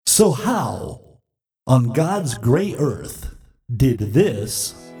So how, on God's gray earth, did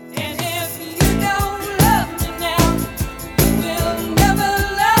this And if you don't love me now, you will never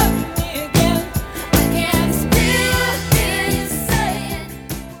love me again. I can still hear you saying,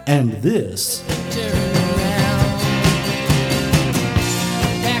 and this turn around.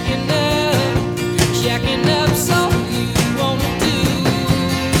 Jacking up, so you won't do.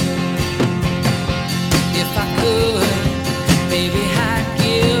 If I could, baby, I'd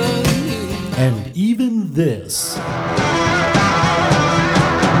give you. and even this?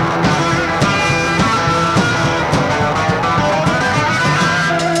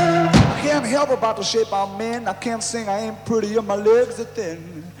 I can't help about the shape I'm in. I can't sing, I ain't pretty, and my legs are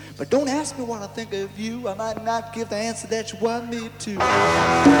thin. But don't ask me what I think of you. I might not give the answer that you want me to.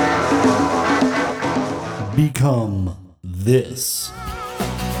 Become this.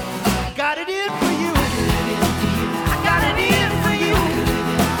 Got it in for you. I got it in for you.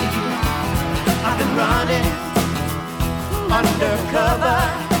 I've been running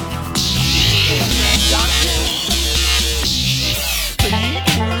undercover.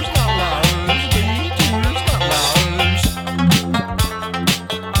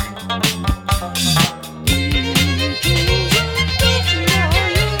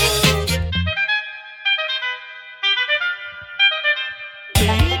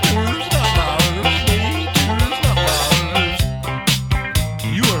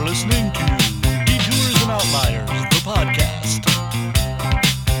 You are listening to Detours and Outliers, the podcast.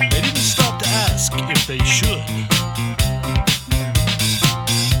 They didn't stop to ask if they should.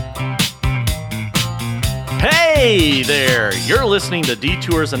 Hey there! You're listening to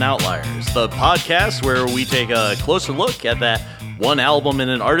Detours and Outliers, the podcast where we take a closer look at that one album in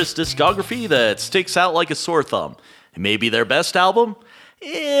an artist's discography that sticks out like a sore thumb. It may be their best album,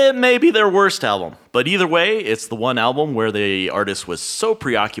 it may be their worst album, but either way, it's the one album where the artist was so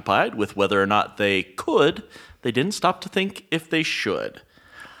preoccupied with whether or not they could, they didn't stop to think if they should.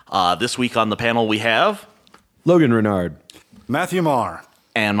 This week on the panel we have, Logan Renard. Matthew Marr.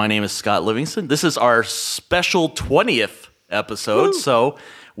 and my name is Scott Livingston. This is our special 20th episode, so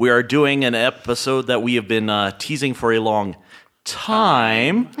we are doing an episode that we have been teasing for a long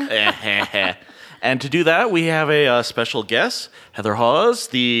time. And to do that, we have a special guest, Heather Hawes,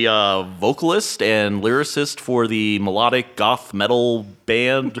 the vocalist and lyricist for the melodic goth metal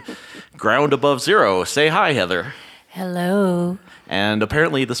band Ground Above Zero. Say hi, Heather. Hello. And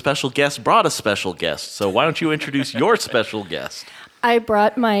apparently the special guest brought a special guest, so why don't you introduce your special guest? I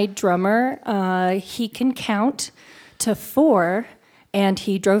brought my drummer. He can count to 4, and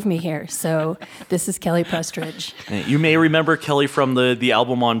he drove me here. So this is Kelly Prestridge. You may remember Kelly from the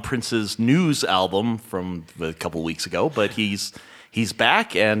album on Prince's News album from a couple weeks ago, but he's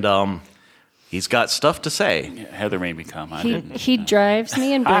back and he's got stuff to say. Heather made me come. He drives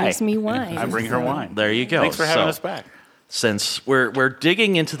me and brings Hi. me wine. I bring her wine. There you go. Thanks for having So, us back. Since we're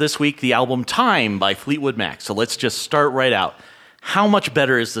digging into this week the album Time by Fleetwood Mac, so let's just start right out. How much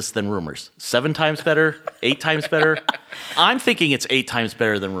better is this than Rumors? 7 times better? 8 times better? I'm thinking it's 8 times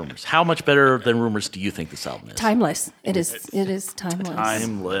better than Rumors. How much better than Rumors do you think this album is? Timeless. It is timeless.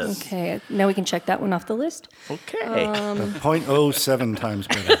 Timeless. Okay, now we can check that one off the list. Okay. 0.07 times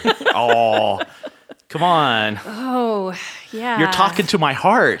better. Oh, come on. Oh, yeah. You're talking to my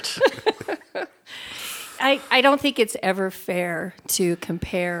heart. I don't think it's ever fair to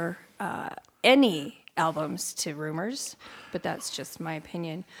compare any albums to Rumors, but that's just my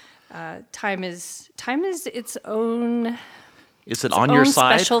opinion. Time is its own. Is it on your own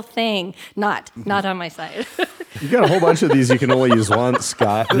side? special thing. Not on my side. You got a whole bunch of these you can only use once,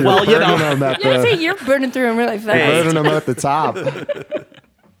 Scott. Well, you know. You're burning through them really fast. Burning them at the top.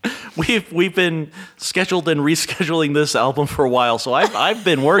 We've been scheduled and rescheduling this album for a while, so I've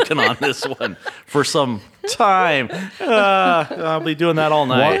been working on this one for some time. I'll be doing that all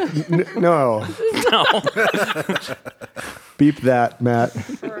night. What? No. Beep that, Matt.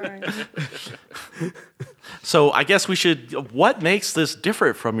 So I guess we should. What makes this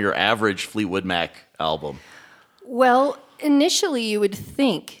different from your average Fleetwood Mac album? Well, initially you would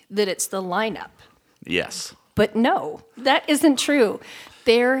think that it's the lineup, Yes. but no, that isn't true.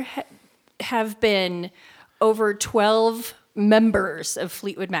 There have been over 12 members of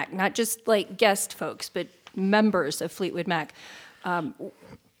Fleetwood Mac, not just like guest folks, but members of Fleetwood Mac. And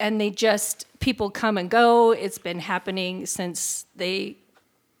people come and go. It's been happening since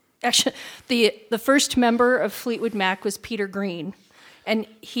actually, the first member of Fleetwood Mac was Peter Green, and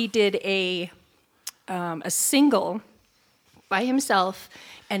he did a single by himself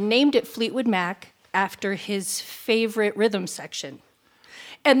and named it Fleetwood Mac after his favorite rhythm section.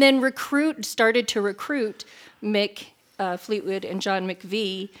 And then started to recruit Mick Fleetwood and John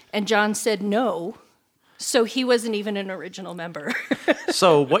McVie, and John said no, so he wasn't even an original member.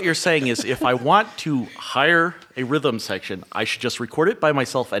 So what you're saying is, if I want to hire a rhythm section, I should just record it by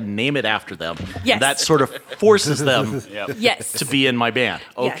myself and name it after them. Yes. That sort of forces them Yes. to be in my band.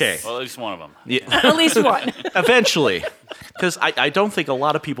 Okay. Yes. Well, at least one of them. At least one. Eventually. Because I don't think a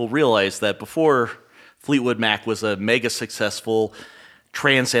lot of people realize that before Fleetwood Mac was a mega successful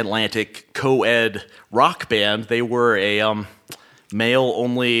transatlantic co-ed rock band, they were a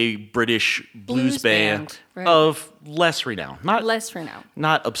male-only British blues band right. of less renown. Not Less renown.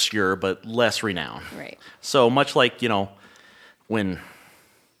 not obscure, but less renown. Right. So much like, when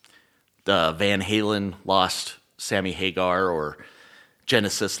Van Halen lost Sammy Hagar or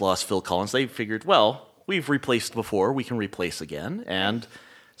Genesis lost Phil Collins, they figured, well, we've replaced before, we can replace again. And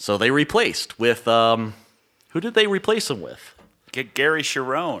so they replaced with, who did they replace them with? Get Gary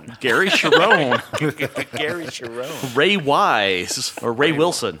Sharon. Gary Sharon. Gary Sharon. Ray Wise, or Ray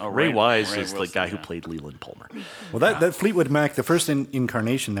Wilson. oh, Ray Ray- Wise Ray is the Wilson, guy who yeah. played Leland Palmer. Well, that Fleetwood Mac, the first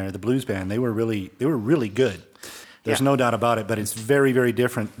incarnation there, the blues band, they were really good. There's Yeah. no doubt about it. But it's very, very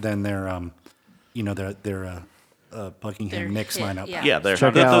different than their Buckingham Their Nicks hit, lineup. yeah. Yeah, they're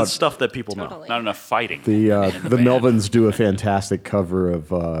Check the out- stuff that people know. Totally. Not enough fighting. The in the band. Melvins do a fantastic cover of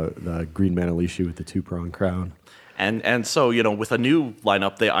the Green Manalishi with the two-prong crown. And so, with a new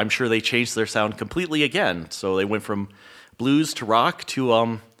lineup, I'm sure they changed their sound completely again. So they went from blues to rock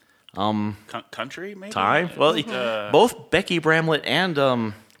to Country, maybe? time. Well, both Becky Bramlett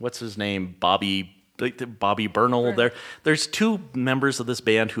and what's his name, Bobby Bernal. There's two members of this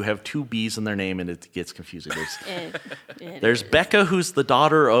band who have two B's in their name, and it gets confusing. There's Becca, who's the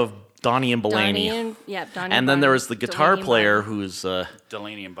daughter of Donnie and Bellany, Donnie and then there Bonnie, was the guitar Delaney player Bonnie. who's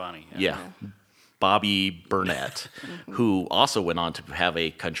Delaney and Bonnie. yeah, Bobby Burnett, who also went on to have a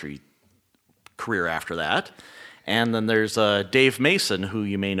country career after that. And then there's Dave Mason, who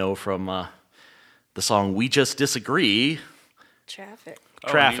you may know from the song "We Just Disagree." Traffic.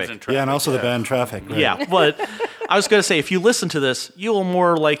 Traffic. Yeah, and also the band Traffic. Right? Yeah, but I was going to say, if you listen to this, you'll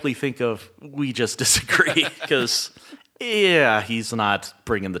more likely think of "We Just Disagree" because, yeah, he's not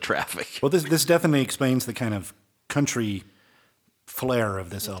bringing the traffic. Well, this definitely explains the kind of country flair of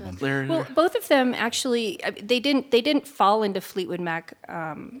this album. Well, both of them actually they didn't fall into Fleetwood Mac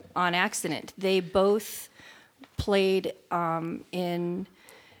on accident. They both played in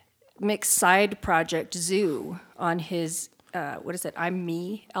Mick's side project Zoo on his I'm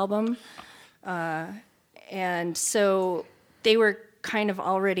Me album, and so they were kind of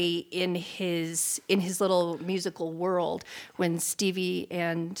already in his little musical world when Stevie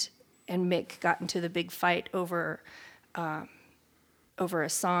and Mick got into the big fight over a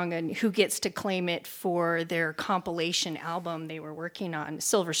song and who gets to claim it for their compilation album they were working on.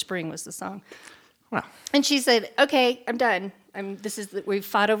 Silver Spring was the song. Wow. And she said, "Okay, I'm done. We've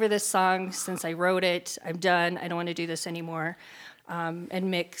fought over this song since I wrote it. I'm done. I don't want to do this anymore." And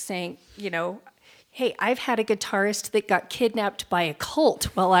Mick saying, "Hey, I've had a guitarist that got kidnapped by a cult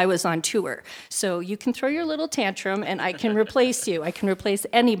while I was on tour. So you can throw your little tantrum and I can replace you. I can replace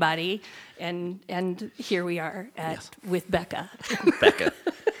anybody." And here we are with Becca. Becca.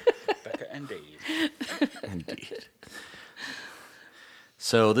 Becca and Dave. Indeed.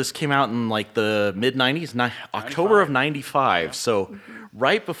 So this came out in like the mid 90s, October of 95. So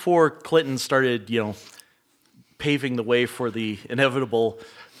right before Clinton started, paving the way for the inevitable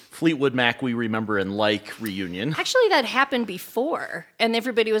Fleetwood Mac we remember and like reunion. Actually, that happened before, and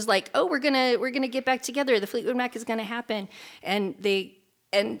everybody was like, "Oh, we're gonna get back together. The Fleetwood Mac is gonna happen."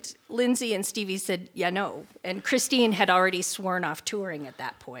 And Lindsay and Stevie said, "Yeah, no." And Christine had already sworn off touring at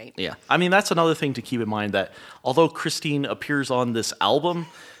that point. Yeah. I mean, that's another thing to keep in mind, that although Christine appears on this album,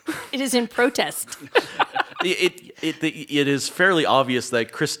 It is in protest. it is fairly obvious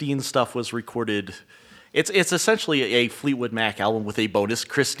that Christine's stuff was recorded. It's essentially a Fleetwood Mac album with a bonus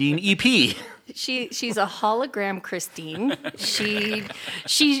Christine EP. She's a hologram Christine. She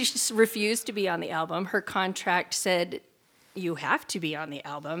refused to be on the album. Her contract said, "You have to be on the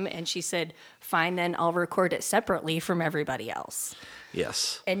album," and she said, "Fine, then I'll record it separately from everybody else."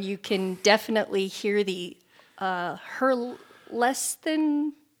 Yes. And you can definitely hear the her less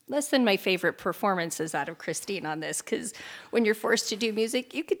than my favorite performances out of Christine on this, because when you're forced to do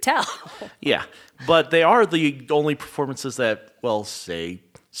music, you could tell. Yeah. But they are the only performances that,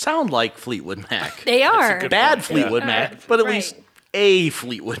 sound like Fleetwood Mac. They are. Bad Fleetwood Mac, but at Right. least a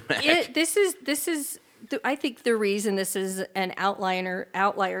Fleetwood Mac. This is I think the reason this is an outlier,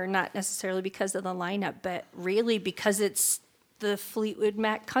 not necessarily because of the lineup, but really because it's the Fleetwood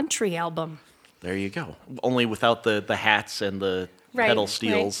Mac country album. There you go. Only without the hats and the Right, pedal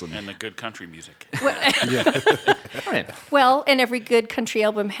steels. right. And And the good country music. Right. Well, and every good country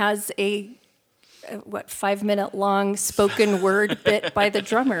album has a 5-minute long spoken word bit by the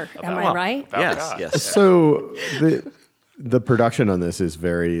drummer. Am I right? Yes, God. yes. So the production on this is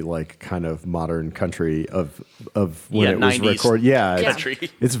very like kind of modern country of when Yeah, it was 90s recorded. Yeah, it's-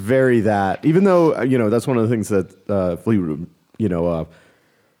 country. It's very that. Even though that's one of the things that Fleetwood,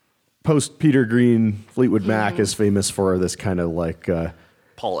 post Peter Green, Fleetwood Mac is famous for this kind of like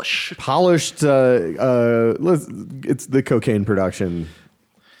Polish. polished. It's the cocaine production.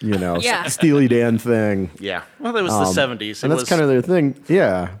 Yeah. Steely Dan thing. Yeah. Well, that was the 70s. And that's kind of their thing.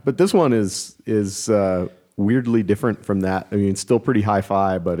 Yeah. But this one is weirdly different from that. I mean, it's still pretty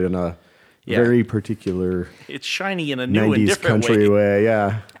hi-fi, but in a very particular it's shiny in a new and 90s different country way. way.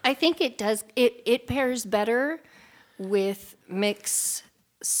 Yeah. I think it does. It pairs better with Mick's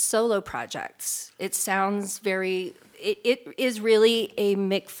solo projects. It sounds very. It is really a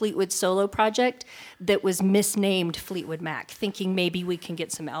Mick Fleetwood solo project that was misnamed Fleetwood Mac, thinking maybe we can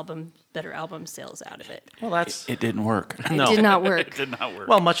get some better album sales out of it. Well, that's It didn't work. It did not work. It did not work.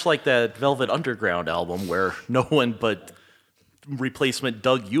 well, much like that Velvet Underground album where no one but replacement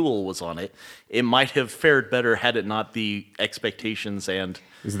Doug Yule was on it. It might have fared better had it not the expectations and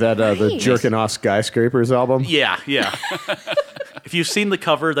Is that the Nice. Jerkin' Off Skyscrapers album? yeah. If you've seen the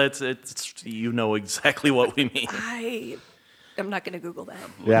cover, it's you know exactly what we mean. I'm not going to Google that.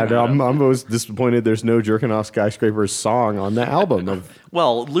 Yeah, no, I'm almost disappointed there's no Jerkin' Off Skyscrapers song on the album.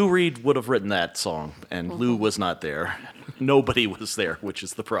 Well, Lou Reed would have written that song, and Lou was not there. Nobody was there, which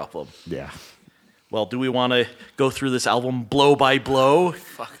is the problem. Yeah. Well, do we want to go through this album blow by blow?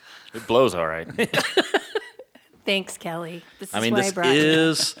 It blows all right. Thanks, Kelly. This is I mean, why I this brought you.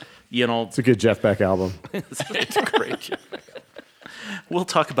 is, It's a good Jeff Beck album. it's a great Jeff Beck album. We'll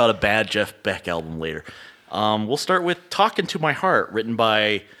talk about a bad Jeff Beck album later. We'll start with Talkin' to My Heart, written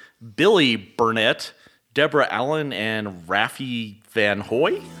by Billy Burnett, Deborah Allen, and Raffi Van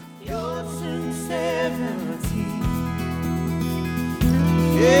Hoy. Your sincerity,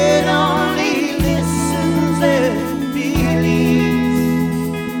 it only listens and believes.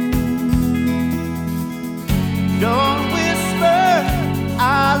 Don't whisper, I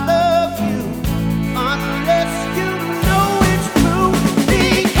love you, unless you know it's true. Be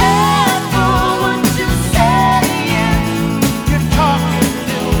careful what you're saying, you're talking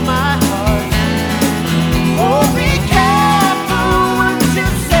to my heart. Oh, be careful what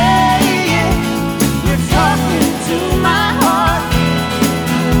you're saying, you're talking to my heart.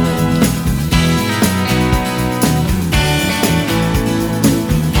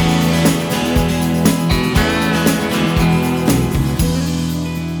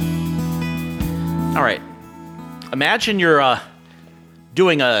 All right. Imagine you're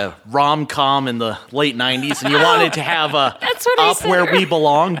doing a rom-com in the late 90s and you wanted to have That's what I Up said Where We earlier.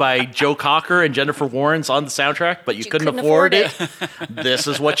 Belong by Joe Cocker and Jennifer Warnes on the soundtrack, but you couldn't afford it. This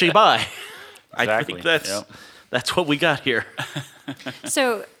is what you buy. I Exactly. think that's what we got here.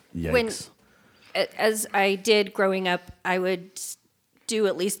 So when, Yikes. as I did growing up, I would do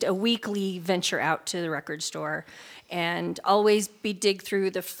at least a weekly venture out to the record store and always be dig through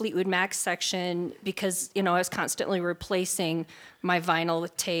the Fleetwood Mac section because, I was constantly replacing my vinyl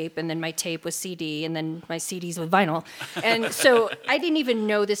with tape and then my tape with CD and then my CDs with vinyl. And so I didn't even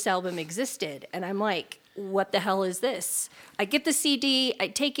know this album existed. And I'm like, what the hell is this? I get the CD, I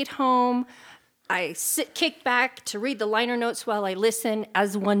take it home, I kick back to read the liner notes while I listen,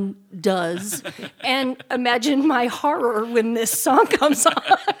 as one does, and imagine my horror when this song comes on.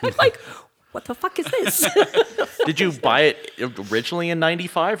 I'm like, what the fuck is this? Did you buy it originally in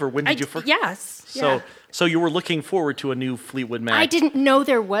 95 or when did you first? Yes. So you were looking forward to a new Fleetwood Mac. I didn't know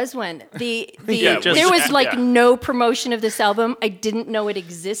there was one. Yeah, There was like yeah. no promotion of this album. I didn't know it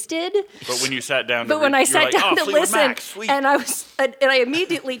existed. But when you sat down, But when I sat down to Fleetwood listen, Mac, sweet. and I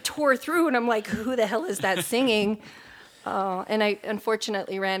immediately tore through, and I'm like, who the hell is that singing? And I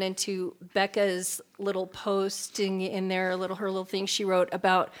unfortunately ran into Becca's little posting in there, her little thing she wrote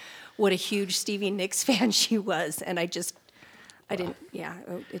about what a huge Stevie Nicks fan she was, and it didn't.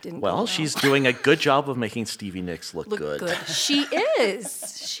 Well, go she's doing a good job of making Stevie Nicks look good. She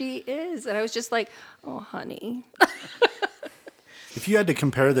is, and I was just like, oh, honey. If you had to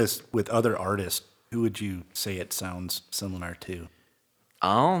compare this with other artists, who would you say it sounds similar to?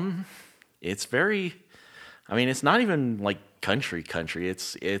 It's very, it's not even like country.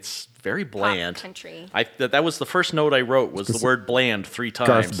 It's very bland. country. That was the first note I wrote was the word bland 3 times.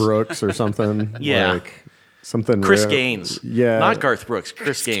 Garth Brooks or something. Yeah. Like something. Chris real- Gaines. Yeah. Not Garth Brooks.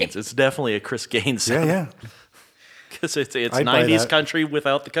 Chris Gaines. It's definitely a Chris Gaines Yeah, sound. yeah. Because it's I'd buy 90s that. country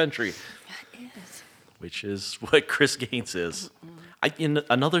without the country. Which is what Chris Gaines is.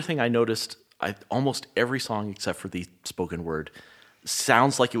 Another thing I noticed almost every song except for the spoken word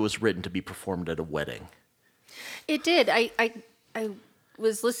sounds like it was written to be performed at a wedding. It did. I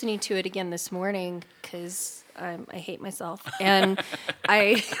was listening to it again this morning because I hate myself. And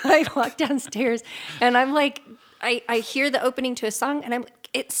I walked downstairs and I'm like, I hear the opening to a song and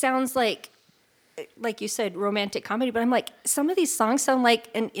it sounds like you said, romantic comedy, but I'm like, some of these songs sound like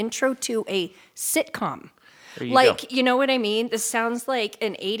an intro to a sitcom. There you go. You know what I mean? This sounds like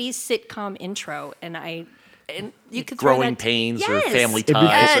an 80s sitcom intro, and you could throw Growing that Pains or Yes. Family be- Ties.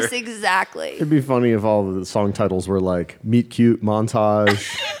 Yes, or- exactly. It'd be funny if all the song titles were like "Meet Cute" montage.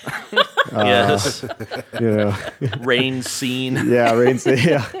 yes. You know, Rain scene. yeah,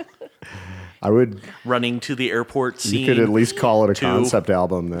 yeah. I would. Running to the airport scene. You could at least call it a Two. concept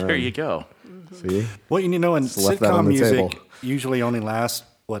album. Then. There you go. See, Well, you know, and left that on sitcom the music table. usually only lasts,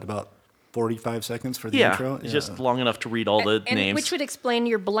 about 45 seconds for the Yeah, intro? just long enough to read all the And names. which would explain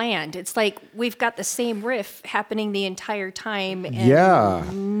your bland. It's like we've got the same riff happening the entire time, and Yeah.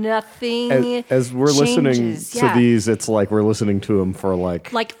 nothing. as we're listening changes. to Yeah. these, it's like we're listening to them for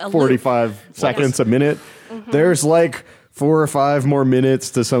like Like a loop. 45 seconds a minute. There's like 4 or 5 more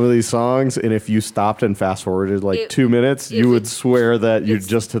minutes to some of these songs, and if you stopped and fast forwarded like 2 minutes, if you would it's- swear that you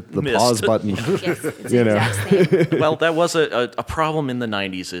just hit the Missed. pause button. Yes, it's You the know. exact same. Well, that was a problem in the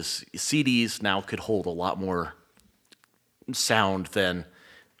 90s is CDs now could hold a lot more sound than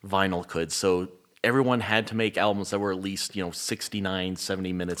vinyl could. So everyone had to make albums that were at least, 69,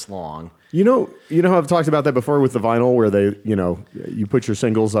 70 minutes long. You know how I've talked about that before with the vinyl, where they, you put your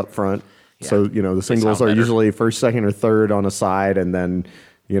singles up front. So, the singles sound are better. usually first, second, or third on a side. And then,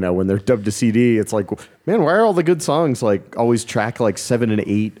 when they're dubbed to CD, it's like, man, why are all the good songs like always track like 7 and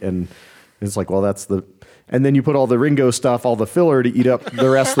 8? And it's like, well, that's the, and then you put all the Ringo stuff, all the filler to eat up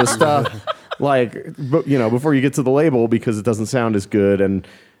the rest of the stuff, before you get to the label because it doesn't sound as good. And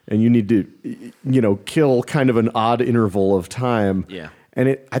you need to, kill kind of an odd interval of time. Yeah.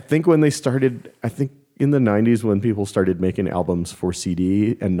 And I think when they started, in the 90s when people started making albums for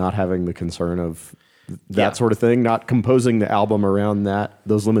CD and not having the concern of that Yeah. sort of thing, not composing the album around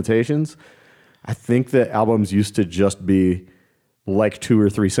those limitations, I think that albums used to just be like 2 or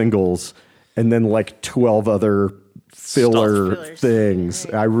 3 singles and then like 12 other filler Fillers. things.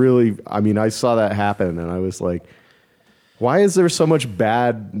 Right. I saw that happen and I was like, why is there so much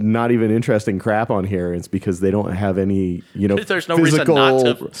bad, not even interesting crap on here? It's because they don't have any, There's no reason not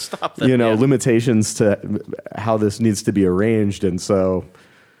to stop them, yeah. limitations to how this needs to be arranged. And so,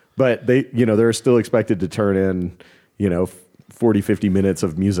 but they, they're still expected to turn in, 40, 50 minutes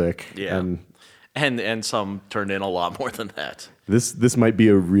of music. Yeah. And some turned in a lot more than that. This might be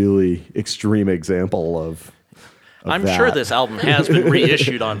a really extreme example of I'm that. sure this album has been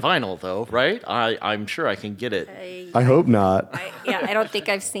reissued on vinyl, though, right? I'm sure I can get it. I hope not. I don't think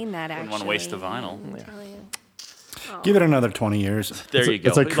I've seen that actually. Wouldn't want to waste the vinyl. Give it another 20 years. There you go.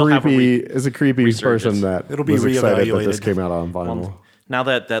 It's a They'll have creepy resurgence. person that It'll be was excited that this reevaluated. came out on vinyl. Now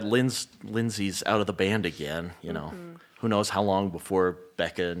that Lindsay's out of the band again, who knows how long before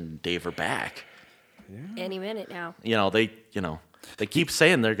Becca and Dave are back? Any minute now. They keep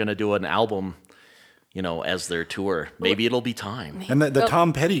saying they're going to do an album, as their tour. Maybe it'll be time. And the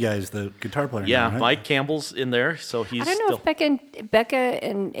Tom Petty guy's the guitar player. Yeah, now, right? Mike Campbell's in there, so he's I don't know still. if Becca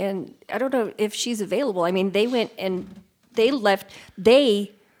and I don't know if she's available. I mean, they went and they left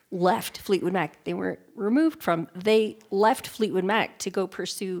Fleetwood Mac. They weren't removed from. They left Fleetwood Mac to go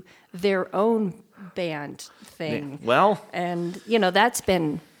pursue their own band thing. Well, And that's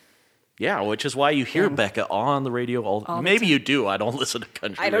been. yeah, which is why you hear Becca on the radio all the maybe time. you do. I don't listen to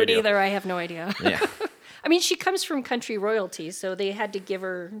country I don't radio. either. I have no idea. Yeah. I mean, she comes from country royalty, so they had to give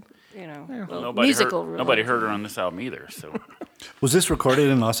her, Nobody musical heard, royalty. nobody heard her on this album either. So Was this recorded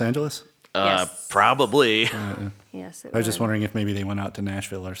in Los Angeles? Yes. Probably. Yes, it I was just wondering if maybe they went out to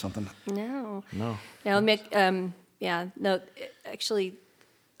Nashville or something. No. No. Now, Mick, actually,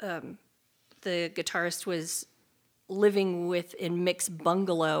 the guitarist was living in Mick's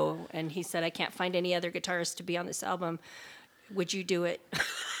bungalow, and he said, I can't find any other guitarist to be on this album. Would you do it?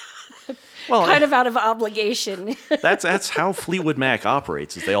 Well, Kind of out of obligation. that's how Fleetwood Mac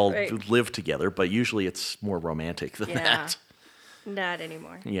operates. Is they all Right. live together, but usually it's more romantic than Yeah. that. Not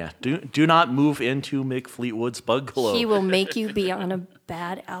anymore. Yeah. Do not move into Mick Fleetwood's bungalow. He will make you be on a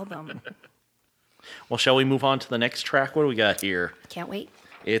bad album. Well, shall we move on to the next track? What do we got here? Can't wait.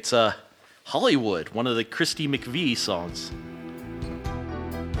 It's Hollywood, one of the Christy McVie songs.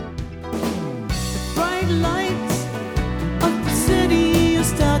 Bright lights of the city are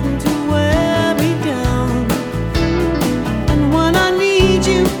starting to wear me down. And when I need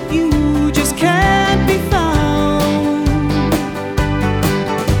you, you just can't be found.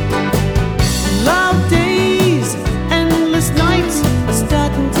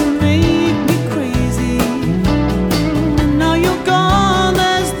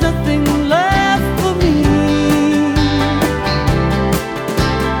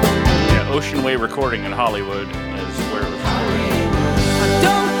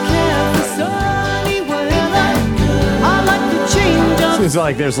 Seems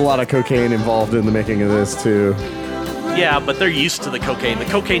like there's a lot of cocaine involved in the making of this too. Yeah, but they're used to the cocaine. The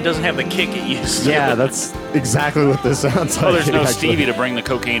cocaine doesn't have the kick it used to. Yeah, that's exactly what this sounds like. Oh, there's no actually. Stevie to bring the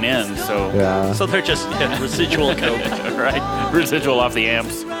cocaine in, so Yeah. So they're just residual coke. right, residual off the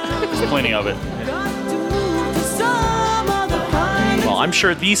amps. There's plenty of it. Well, I'm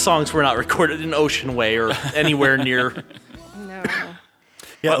sure these songs were not recorded in Ocean Way or anywhere near. No.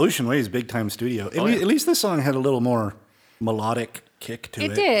 Yeah, Ocean Way is big time studio. At least this song had a little more melodic kick to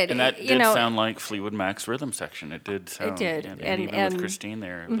it. It did. And that you did know, sound like Fleetwood Mac's rhythm section. It did sound. did. And, And- even and- with Christine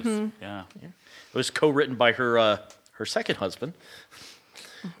there, it was, yeah. It was co-written by her second husband,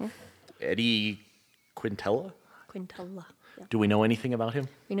 Eddie Quintella. Quintella. Yeah. Do we know anything about him?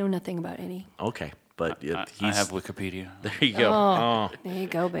 We know nothing about any. Okay, but I have Wikipedia. there you go. Oh, there you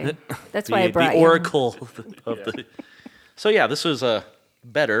go, babe. That's why I brought the you. oracle of the. So yeah, this was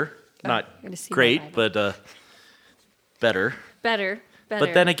better, not gonna see my great, Bible. but better. Better.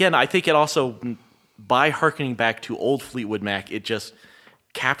 But then again, I think it also, by hearkening back to old Fleetwood Mac, it just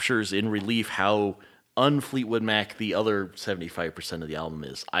captures in relief how un-Fleetwood Mac the other 75% of the album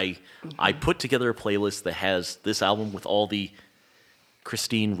is. I put together a playlist that has this album with all the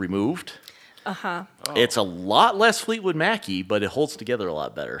Christine removed. Uh-huh. It's a lot less Fleetwood Mac-y, but it holds together a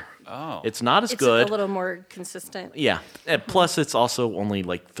lot better. Oh. It's not as It's good. a little more consistent. Yeah. And plus, it's also only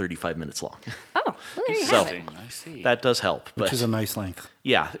like 35 minutes long. Oh, well, there you So- have it. I see. That does help. Which But is a nice length.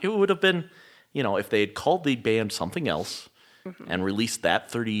 yeah, it would have been, if they had called the band something else and released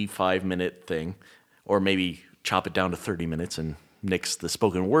that 35-minute thing, or maybe chop it down to 30 minutes and nix the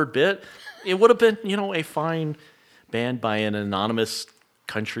spoken word bit, it would have been, a fine band by an anonymous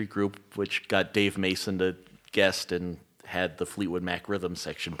country group, which got Dave Mason to guest and had the Fleetwood Mac rhythm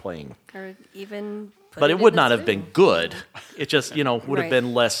section playing. Or even. Put But it in would the not have studio. been good. It just, would have Right.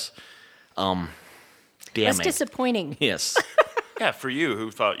 been less damning. Less disappointing. Yes. Yeah, for you,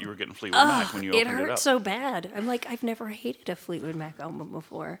 who thought you were getting Fleetwood Mac when you It opened it hurt up. so bad. I'm like, I've never hated a Fleetwood Mac album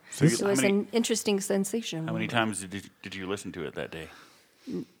before. So it how was many- an interesting sensation. How many times did you listen to it that day?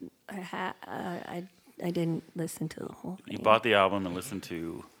 I didn't listen to the whole You thing. bought the album and listened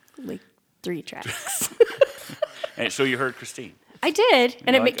to, Like 3 tracks. and so you heard Christine. I did,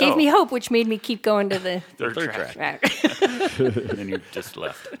 and You're it like, gave oh. me hope, which made me keep going to the Third track. track. And then you just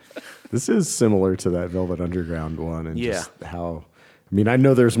left. This is similar to that Velvet Underground one, and Yeah. just how. I mean, I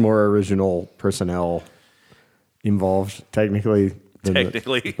know there's more original personnel involved, technically.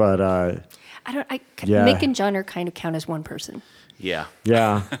 Technically. But Yeah. Mick and John are kind of count as one person. Yeah.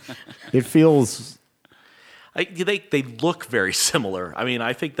 yeah, it feels. They look very similar. I mean,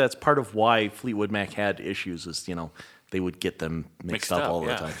 I think that's part of why Fleetwood Mac had issues is, they would get them mixed up all the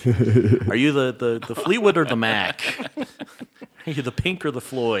yeah. time. Are you the Fleetwood or the Mac? Are you the Pink or the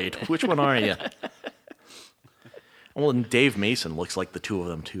Floyd? Which one are you? Well, and Dave Mason looks like the two of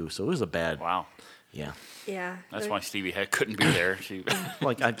them too, so it was a bad. Wow. Yeah. Yeah. That's why Stevie couldn't be there. She,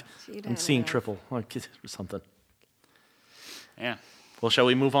 Like I'm had seeing a- triple or something. yeah. Well, shall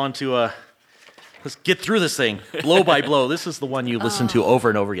we move on to let's get through this thing blow by blow. This is the one you listen to over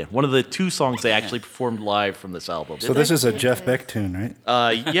and over again. One of the 2 songs they actually performed live from this album. So this is a Jeff Beck tune,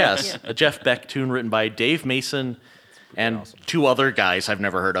 right? Yes, a Jeff Beck tune written by Dave Mason and 2 other guys I've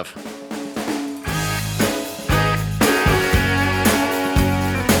never heard of.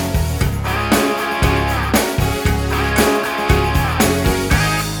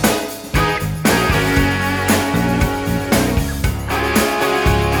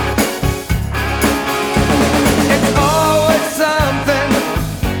 It's always something,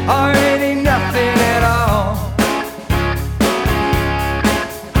 or it ain't nothing at all.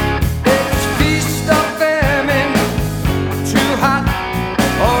 It's feast or famine, too hot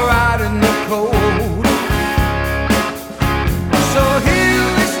or out in the cold. So here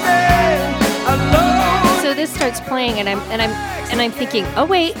we stand alone. So this starts playing, and I'm thinking, oh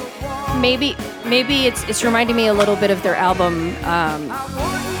wait, maybe it's reminding me a little bit of their album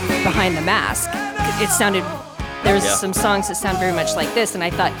Behind the Mask. It sounded there's Yeah. some songs that sound very much like this, and I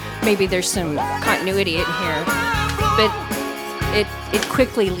thought maybe there's some continuity in here, but it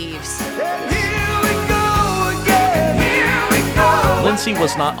quickly leaves. Here we go again. Here we go. Lindsay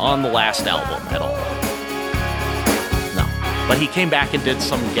was not on the last album at all. No, but he came back and did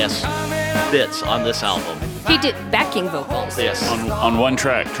some guest bits on this album. He did backing vocals. Yes, On one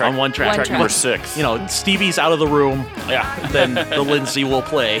track. on one track. One track. Number 6. Stevie's out of the room. Yeah. Then the Lindsay will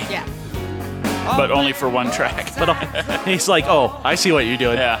play. Yeah. But only for one track. But he's like, oh, I see what you're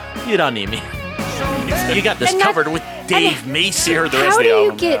doing. Yeah. You don't need me. You got this And that- covered with Dave Mason. You heard the rest How of do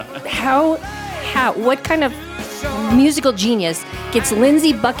the you album. get how what kind of musical genius gets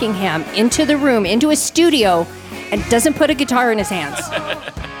Lindsey Buckingham into the room, into a studio, and doesn't put a guitar in his hands.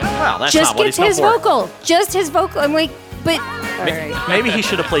 Wow, that's Just not what gets he's his known for. vocal. Just his vocal. I'm like, but all right, Maybe he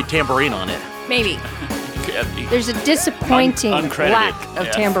should have played tambourine on it. maybe. There's a disappointing uncredited, lack of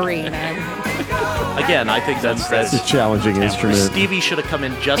yeah. tambourine. Again, I think It's a that's challenging instrument. Stevie should have come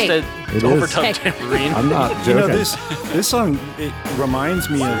in just Hey. at It overdub is. tambourine. I'm not You know, joking. this song, it reminds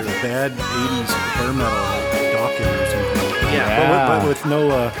me of the bad 80s hair metal like Dokken or something like that. Yeah. But with no,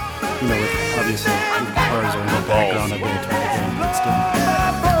 with obviously the guitars are in the background of the guitar again, but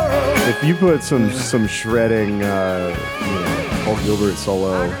still. If you put some shredding, Paul Gilbert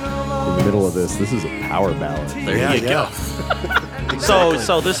solo in the middle of this is a power ballad. There you go.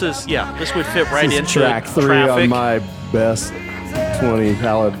 So this is this would fit right This is into track 3 Traffic. on my best 20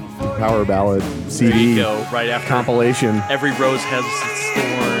 power ballad CD There you go, right after compilation. Every Rose Has Its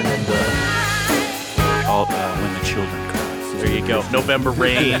Thorn, and All, when the children cry. there you go, November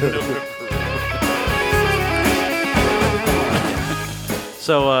Rain.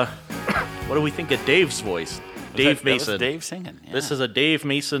 So, what do we think of Dave's voice? Dave That was Mason. Dave singing. Yeah. This is a Dave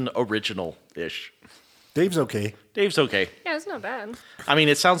Mason original-ish. Dave's okay. Dave's okay. Yeah, it's not bad. I mean,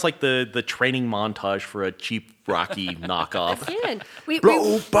 it sounds like the training montage for a cheap Rocky knockoff. Again, we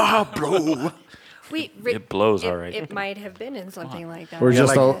It blows all right. It might have been in something like that. Or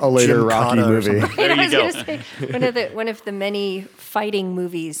just like a later Jim Rocky Cotta or movie. something. There I you was go. gonna say one of the many fighting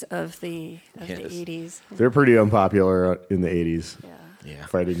movies of the 80s. They're pretty unpopular in the 80s. Yeah.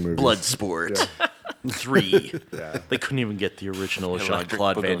 Fighting movies. Bloodsport 3. They couldn't even get the original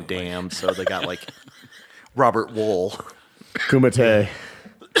Jean-Claude Van Boogaloo. Damme, so they got like Robert Wool. Kumite.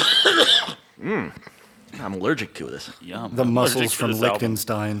 I'm allergic to this. Yum. The I'm muscles allergic to from this album.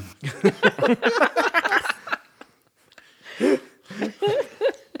 Liechtenstein.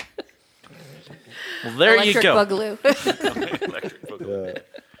 Well, there Electric you go. Boogaloo. Electric Boogaloo.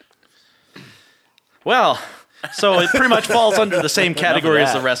 Well, so it pretty much falls under the same category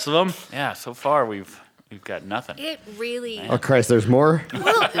as the that. rest of them. Yeah, so far we've got nothing. It really. Oh, Christ, there's more?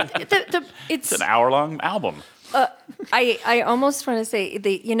 Well, it's. It's an hour-long album. I almost want to say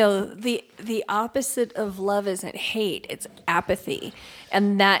the opposite of love isn't hate, it's apathy,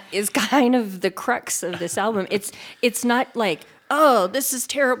 and that is kind of the crux of this album. It's not like, oh, this is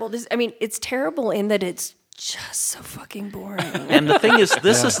terrible. It's terrible in that it's just so fucking boring. And the thing is,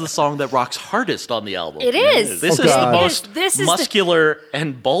 this is the song that rocks hardest on the album. It is. This Oh, is God. the most This is muscular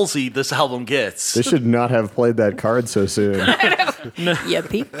and ballsy this album gets. They should not have played that card so soon. You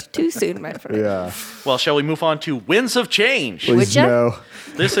peaked too soon, my friend. Yeah. Well, shall we move on to Winds of Change? Please ya? no.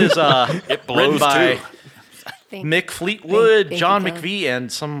 This is written blows, by too. Mick Fleetwood, Thank John you, Kelly. McVie,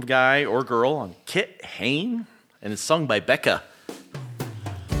 and some guy or girl on Kit Hain, and it's sung by Becca.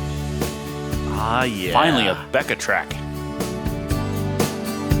 Ah, yeah. Finally, a Becca track.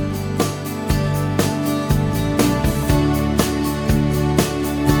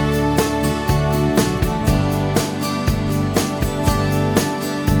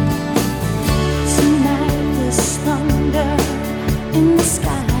 Tonight there's thunder in the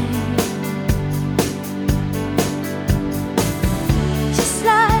sky, just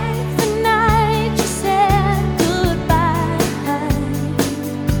like the night you said goodbye.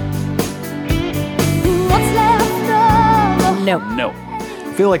 What's left of No. No.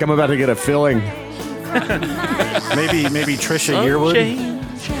 I feel like I'm about to get a filling. Maybe Trisha Yearwood. There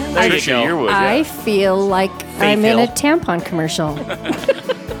you Trisha go. Yearwood, yeah. I feel like I'm in a Hill. tampon commercial.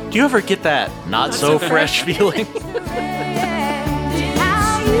 Do you ever get that not so fresh feeling?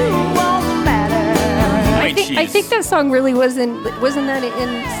 I think that song really wasn't that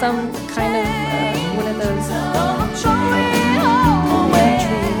in some kind of one of those country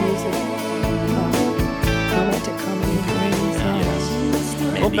music romantic comedy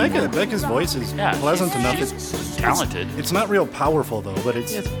movies. Well, Becca's voice is pleasant enough. She's talented. It's not real powerful though, but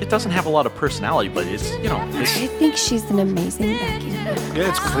it's It doesn't have a lot of personality, but it's I think she's an amazing backing band. yeah,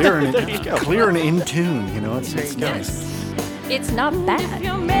 it's clear and in tune. It's nice. It's not bad.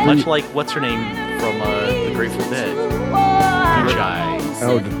 much like what's her name from the Grateful Dead, Jai.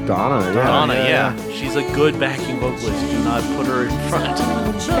 Oh, Donna. Yeah. Donna, yeah. She's a good backing vocalist. Do not put her in front.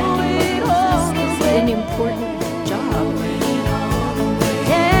 It's an important job.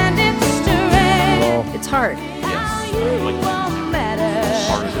 It's hard.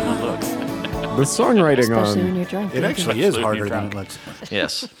 Harder than it looks. The songwriting Especially when on you're drunk. It actually is Especially harder when than you're it looks.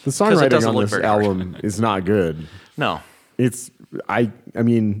 Yes. the 'Cause it songwriting doesn't on look this very hard. album is not good. No. It's I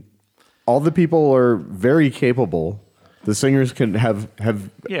mean, all the people are very capable. The singers can have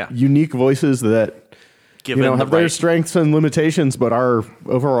Yeah. unique voices that Given have the their right. strengths and limitations, but are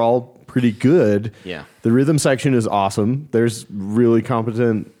overall pretty good. Yeah. The rhythm section is awesome. There's really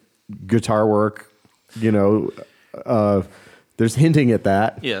competent guitar work. There's hinting at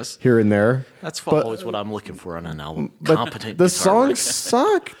that. Yes. Here and there. That's But- always what I'm looking for on an album. But Competent the guitar songs work.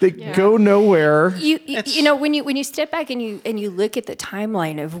 suck. They go nowhere. You know, when you step back and you look at the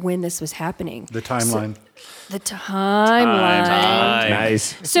timeline of when this was happening. The timeline. The timeline.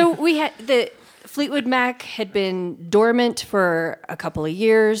 Nice. So we had the Fleetwood Mac had been dormant for a couple of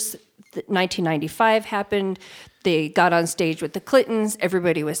years. 1995 happened. They got on stage with the Clintons.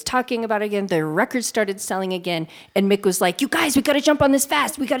 Everybody was talking about it again. The records started selling again. And Mick was like, "You guys, we got to jump on this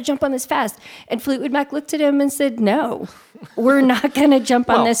fast. We got to jump on this fast." And Fleetwood Mac looked at him and said, "No, we're not going to jump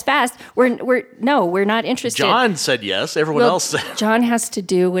on this fast. We're not interested." John said yes. Everyone else said. John has to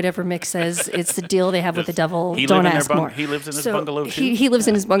do whatever Mick says. It's the deal they have with the devil. He Don't live in ask their more. he lives in his So bungalow too. He lives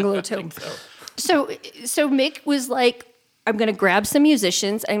in his bungalow too. So Mick was like, "I'm going to grab some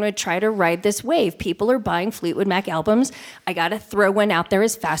musicians. I'm going to try to ride this wave. People are buying Fleetwood Mac albums. I got to throw one out there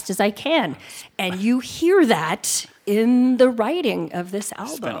as fast as I can." And you hear that in the writing of this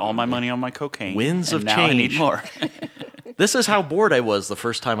album. Spent all my money on my cocaine. Winds and of now I need change. more. This is how bored I was the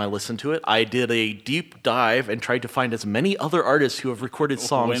first time I listened to it. I did a deep dive and tried to find as many other artists who have recorded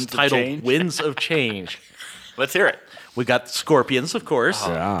songs Winds of titled Change? Winds of Change. Let's hear it. We got the Scorpions, of course,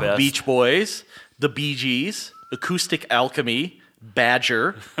 Best. Beach Boys, the Bee Gees, Acoustic Alchemy,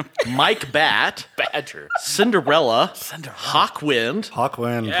 Badger, Mike Bat, Badger. Cinderella, Hawkwind,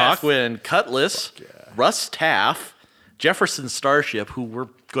 Hawkwind. Hawkwind, Cutlass, Russ Taff, Jefferson Starship, who we're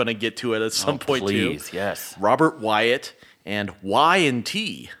going to get to it at some point Please, too. yes. Robert Wyatt, and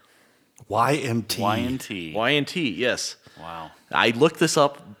Y&T. YMT. Y&T. Y&T, yes. Wow. I looked this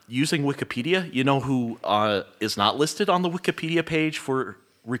up using Wikipedia. You know who is not listed on the Wikipedia page for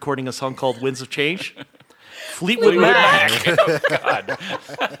recording a song called Winds of Change? Fleetwood Mac. Oh, God.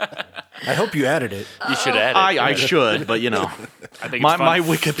 I hope you added it. You should add it. I should, but you know, I think my, it's fun. my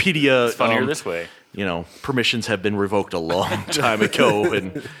Wikipedia It's funnier this way. you know, permissions have been revoked a long time ago,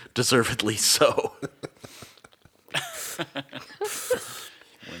 and deservedly so.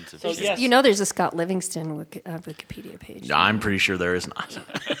 Winds of So, Change. yes. You know, there's a Scott Livingston Wikipedia page. I'm pretty sure there is not.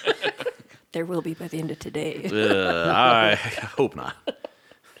 There will be by the end of today. I hope not.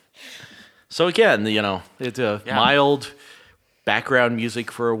 So again, you know, it's a Yeah. mild background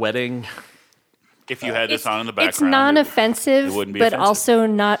music for a wedding. If you had this on in the background. It's non-offensive, it wouldn't be but offensive. also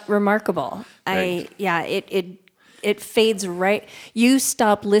not remarkable. Right. It fades right. You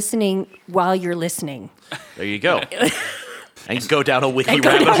stop listening while you're listening. There you go. And go down a wiki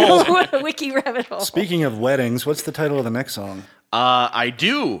rabbit hole. Wiki rabbit hole. Speaking of weddings, what's the title of the next song? I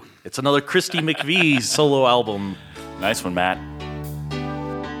do. It's another Christy McVie solo album. Nice one, Matt.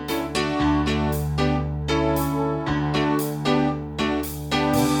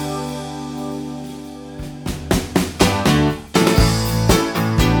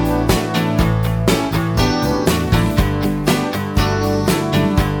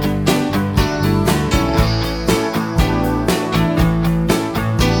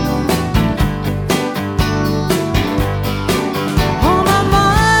 All my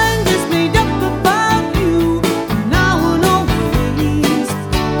mind is made up about you now and always.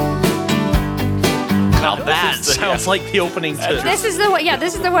 Now that sounds like the opening to This is the one. Yeah,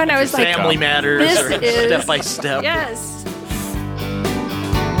 this is the one I was like. Family Matters This or is Step by Step. Yes.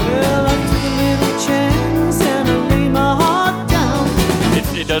 Well, I took a little chance and I laid my heart down.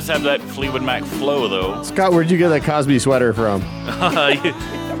 It does have that Fleetwood Mac flow, though. Scott, where'd you get that Cosby sweater from?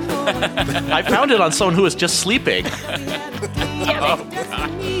 I found it on someone who was just sleeping.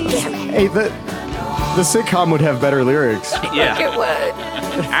 Hey, the sitcom would have better lyrics. Yeah. It would.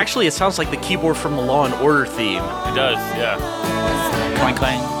 Actually, it sounds like the keyboard from the Law and Order theme. It does, yeah. Clang,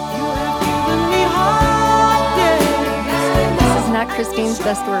 clang. Giving me hard days. This is not Christine's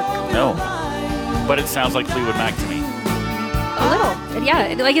best work. No. But it sounds like Fleetwood Mac to me. A little.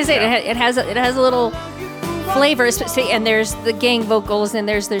 Yeah, like I said, it has a little flavor. And there's the gang vocals, and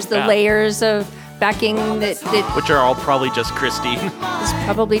there's the Yeah. layers of backing that Which are all probably just Christine. is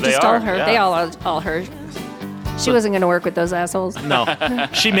probably They just are, all her. yeah. They all her. She wasn't going to work with those assholes. No.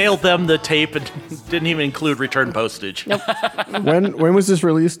 She mailed them the tape and didn't even include return postage. Nope. When was this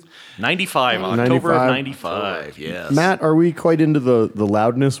released? 95, October of 95. 95, yes. Matt, are we quite into the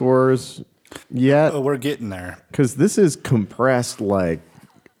loudness wars yet? Oh, we're getting there. Because this is compressed like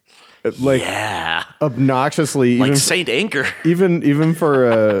Yeah. obnoxiously, Like even Saint Anger. even for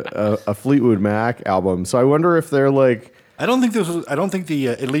a Fleetwood Mac album. So I wonder if they're like, I don't think the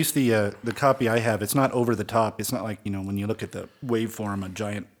at least the copy I have, it's not over the top. It's not like, you know, when you look at the waveform, a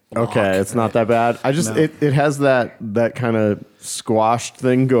giant block. okay, it's not that bad. I just No. it has that kind of squashed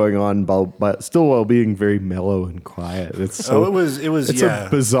thing going on, but still while being very mellow and quiet. It's so it was it's yeah. a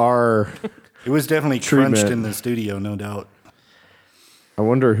bizarre It was definitely Treatment. crunched in the studio, no doubt. I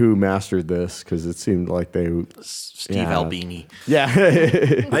wonder who mastered this because it seemed like they. Steve Yeah. Albini. Yeah.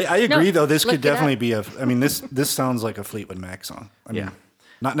 I agree, though. This look could it up. definitely be this sounds like a Fleetwood Mac song. I mean, Yeah.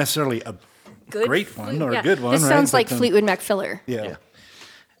 not necessarily a Good great one or yeah. a good one. This right? sounds But like then- Fleetwood Mac filler. Yeah.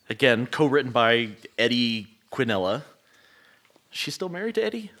 Again, co-written by Eddie Quinella. She's still married to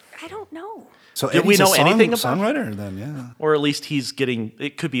Eddie? I don't know. So Did we Eddie's a know anything about- songwriter? Then yeah. Or at least he's getting,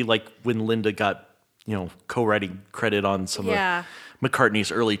 it could be like when Linda got, co-writing credit on some Yeah. of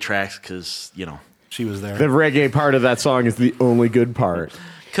McCartney's early tracks because, She was there. The reggae part of that song is the only good part.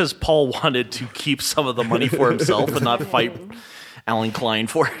 because Paul wanted to keep some of the money for himself and not fight Alan Klein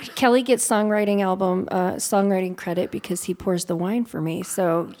for it. Kelly gets songwriting credit because he pours the wine for me.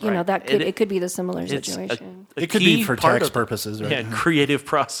 So Right. that it could be the similar It's a- situation. a It could key be for part tax of- purposes, right? Yeah, creative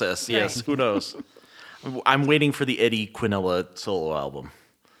process. Yes, Right. who knows? I'm waiting for the Eddie Quinella solo album.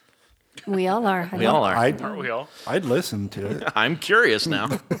 We all are. We all are. Aren't we all? I'd listen to it. I'm curious now.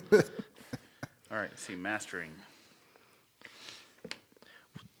 All right, let's see, mastering.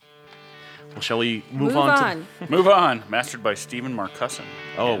 Well, shall we move Move on to Move on. Mastered by Stephen Marcusson.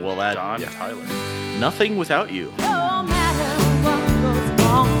 Oh, well, that Don yeah. Tyler. Nothing Without You? No matter what goes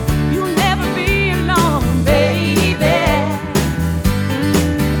wrong, you'll never be alone, baby.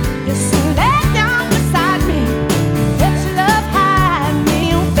 Just lay down beside me, let your love hide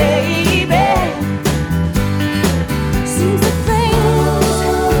me, oh baby. Seems that things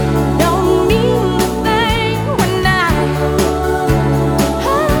don't mean a thing when I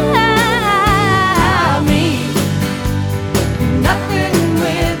mean nothing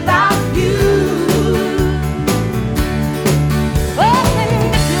without you.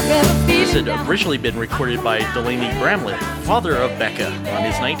 This had originally been recorded by Delaney Bramlett, father of Becca, on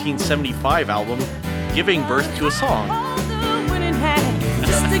his 1975 album, Giving Birth to a Song.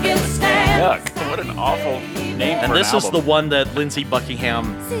 Yuck. What an awful name And for this an is the album. one that Lindsey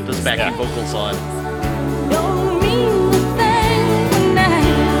Buckingham does backing vocals on.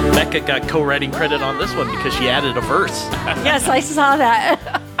 Becca got co-writing credit on this one because she added a verse. Yes, I saw that.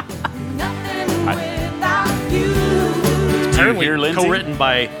 Apparently hear Lindsey? co-written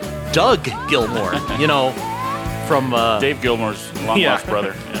by Doug Gilmore, from Dave Gilmour's long-lost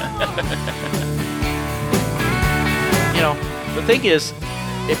brother. The thing is,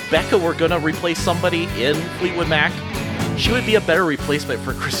 if Becca were going to replace somebody in Fleetwood Mac, she would be a better replacement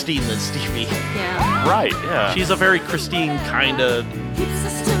for Christine than Stevie. Yeah. Right, yeah. She's a very Christine kind of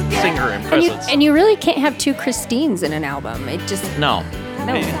singer and And you, presence. and you really can't have two Christines in an album. It just No.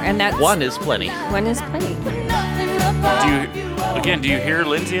 no, and that's One is plenty. One is plenty. Do you hear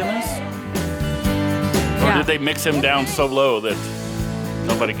Lindsay in this? Or Yeah. did they mix him down so low that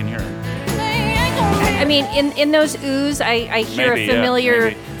nobody can hear him? I mean, in those oohs, I hear Maybe, a yeah, familiar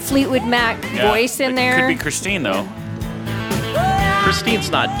maybe. Fleetwood Mac Yeah, voice in it there. Could be Christine, though.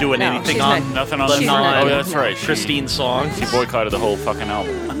 Christine's not doing No, anything she's on not. Nothing on the the She's not. Oh, that's right. Christine song. She boycotted the whole fucking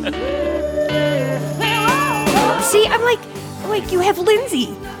album. See, I'm like you have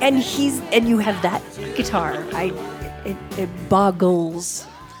Lindsay, and you have that guitar. It boggles.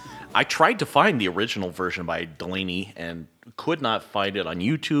 I tried to find the original version by Delaney and could not find it on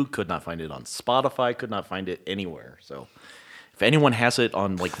YouTube, could not find it on Spotify, could not find it anywhere. So if anyone has it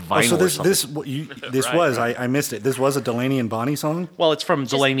on like vinyl so or something. this was I missed it. This was a Delaney and Bonnie song. Well, it's from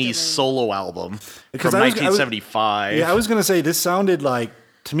Delaney's solo album Because from I was- 1975. Yeah, I was gonna say this sounded like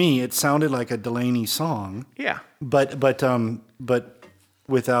to me. It sounded like a Delaney song, Yeah. but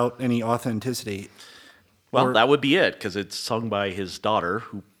without any authenticity. Well, Or- that would be it because it's sung by his daughter,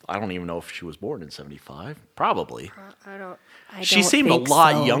 who I don't even know if she was born in 75. Probably. She seemed a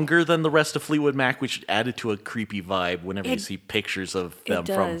lot younger than the rest of Fleetwood Mac, which added to a creepy vibe whenever you It- see pictures of it them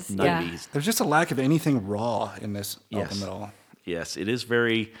does, from yeah. 90s. There's just a lack of anything raw in this Yes. album at all. Yes, it is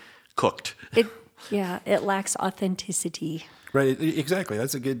very cooked. It lacks authenticity. Right, exactly.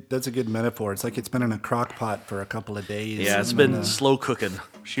 That's a good metaphor. It's like it's been in a crock pot for a couple of days. Yeah, it's and been then, slow cooking.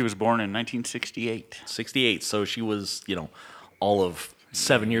 She was born in 1968. 68, so she was, all of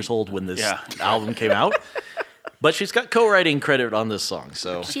 7 years old when this Yeah. album came out. But she's got co-writing credit on this song,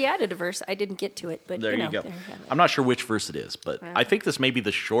 so She added a verse. I didn't get to it, but there you go. There you have it. I'm not sure which verse it is, but I think this may be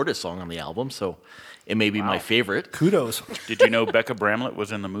the shortest song on the album, so it may be my favorite. kudos. Did you know Becca Bramlett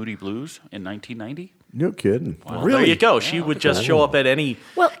was in the Moody Blues in 1990? No kidding. Well, there you go. She would just show up at any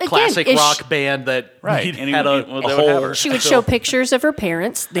Well, again, classic is rock she- band that Right, had any- a well, they would have whole. her. She would show pictures of her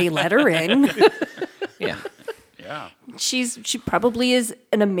parents. They let her in. Yeah. Yeah. She probably is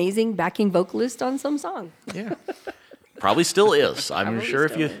an amazing backing vocalist on some song. Yeah. Probably still is. I'm Probably sure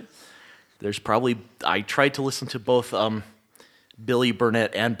if still you. is. There's probably. I tried to listen to both Billy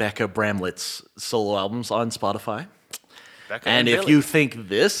Burnett and Becca Bramlett's solo albums on Spotify. Becca And if Billy. you think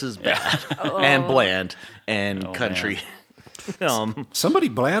this is bad and bland and country, Somebody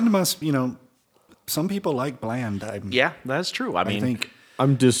bland must, some people like bland. yeah, that's true. I I mean, think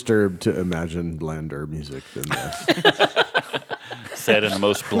I'm disturbed to imagine blander music than this. Said in the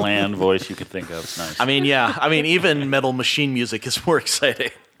most bland voice you could think of. Nice. even Metal Machine music is more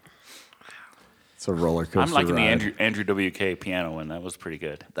exciting. It's a roller coaster I'm liking ride. the Andrew WK piano one. That was pretty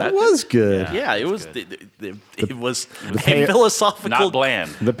good. That was good. Yeah, it was. good. It was pay- a philosophical. Not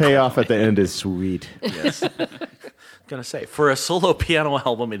bland. The payoff at the end is sweet. Yes. Gonna say for a solo piano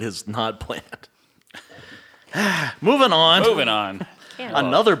album, it is not planned. Moving on. Moving on.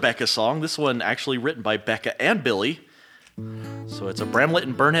 Another Becca song. This one actually written by Becca and Billy. So it's a Bramlett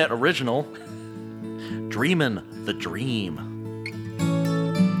and Burnett original. Dreamin' the Dream.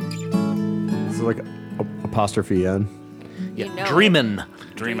 It's like apostrophe N. Yeah, You know Dreamin'.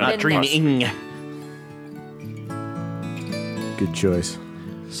 Dreamin'. Not Dreamin'. dreaming. Good choice.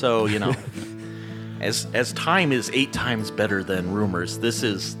 So, as time is 8 times better than rumors, this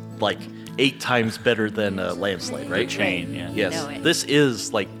is like 8 times better than Landslide, right? Chain, yeah. Yes. know it. This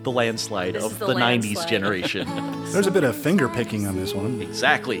is like the landslide This of is the the 90s landslide. generation. there's a bit of finger picking on this one.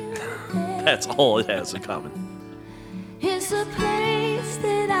 Exactly. That's all it has in common. It's a place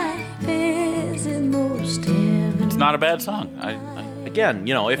that I visit most every It's not a bad song. Again,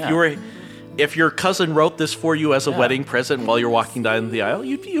 if Yeah. if your cousin wrote this for you as a Yeah. wedding present while you're walking down the aisle,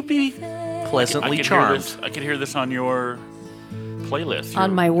 you'd be pleasantly charmed. I could hear this on your playlist.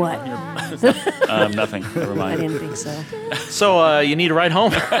 On my what? Nothing. Never I mind. didn't think so. So you need a ride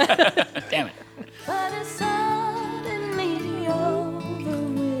home? Damn it. but it's suddenly over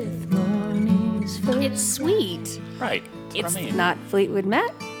with morning's first. It's sweet. Right. That's It's what I mean. not Fleetwood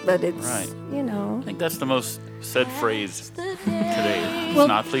Mac, but it's, Right. you I think that's the most said phrase the today. It's Well-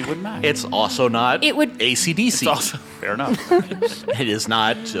 not Fleetwood Mac. It's also not It would- AC/DC. It's also fair enough. It is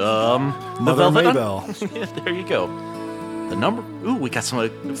not the Mother Velvet Maybell. Yeah, there you go. The number. Ooh, we got some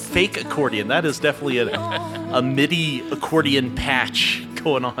fake accordion. That is definitely a MIDI accordion patch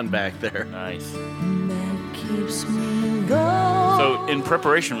going on back there. Nice. that keeps me going. So, in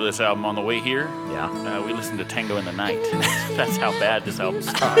preparation for this album, on the way here, Yeah. we listened to Tango in the Night. That's how bad this album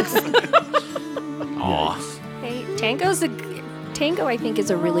sucks. Aw. Hey, Tango, I think, is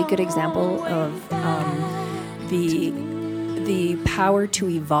a really good example of the power to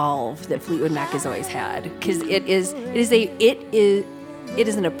evolve that Fleetwood Mac has always had, because it is an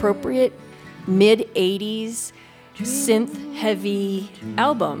appropriate mid '80s synth heavy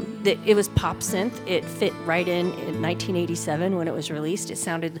album. That it was pop synth. It fit right in 1987 when it was released. It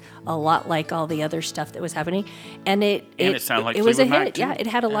sounded a lot like all the other stuff that was happening, and it sounded like it was a Fleetwood Mac, hit. too. Yeah, it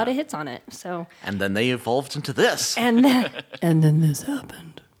had a lot of hits on it. So And then they evolved into this. and then this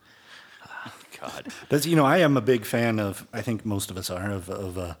happened. God. That's, I am a big fan of, I think most of us are,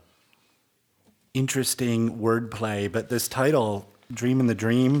 of interesting wordplay. But this title, Dreamin' the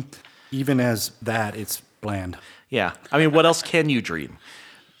Dream, even as that, it's bland. Yeah. I mean, what else can you dream?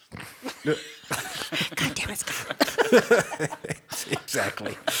 God damn it, Scott.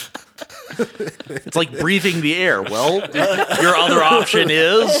 Exactly. It's like breathing the air. Well, your other option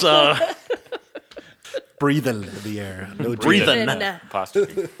is Breathing the air. No breathing.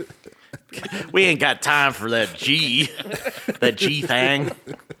 Apostrophe. We ain't got time for that G thing.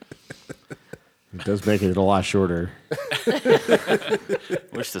 It does make it a lot shorter.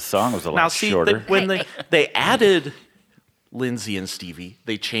 Wish the song was a lot Now, see, shorter. when they added Lindsay and Stevie,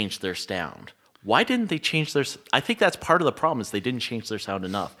 they changed their sound. Why didn't they change their? I think that's part of the problem is they didn't change their sound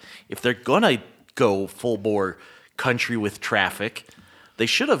enough. If they're gonna go full bore country with Traffic, they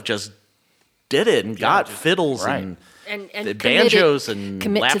should have just did it and got fiddles right. and and banjos and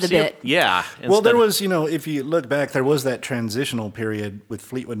commit to the lap bit. Yeah. Well, there instead- was, if you look back, there was that transitional period with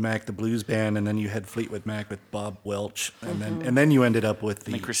Fleetwood Mac, the blues band, and then you had Fleetwood Mac with Bob Welch, and then you ended up with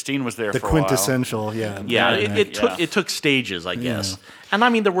the And Christine was there the for a while. quintessential, Yeah, Fleetwood Mac. it took stages, I guess. And I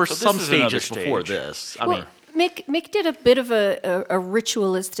mean, there were So this some is another stages before stage. this. I Well, mean, Mick did a bit of a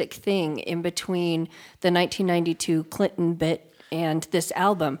ritualistic thing in between the 1992 Clinton bit and this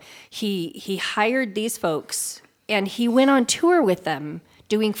album. He hired these folks and he went on tour with them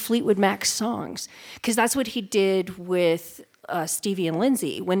doing Fleetwood Mac songs, because that's what he did with Stevie and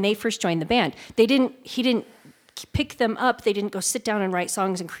Lindsay when they first joined the band. He didn't pick them up. They didn't go sit down and write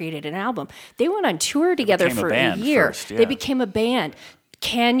songs and created an album. They went on tour together became a for a band year. first, yeah. They became a band.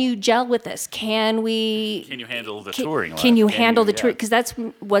 Can you gel with us? Can you handle the touring? Can you life? handle the yeah. tour? Because that's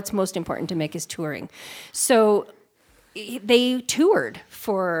what's most important to Mick is touring. So they toured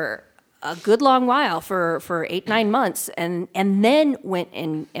for a good long while for 8-9 months, and then went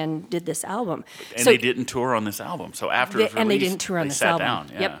and did this album. And they didn't tour on this album. So after it was and they released, didn't tour on they this sat album. down.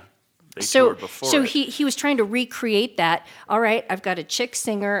 Yeah. Yep. They So toured before. so it. he was trying to recreate that. All right, I've got a chick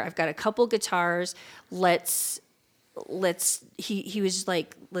singer, I've got a couple guitars. He was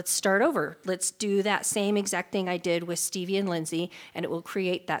like, let's start over. Let's do that same exact thing I did with Stevie and Lindsay, and it will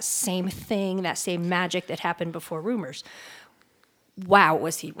create that same thing, that same magic that happened before Rumors. Wow,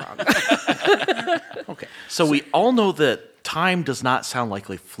 was he wrong? Okay. So we all know that Time does not sound like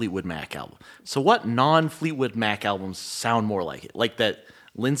a Fleetwood Mac album. So what non-Fleetwood Mac albums sound more like it? Like that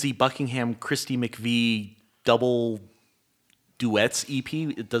Lindsey Buckingham, Christy McVie double duets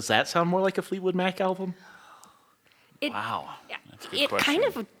EP? Does that sound more like a Fleetwood Mac album? Wow. That's a good It question. kind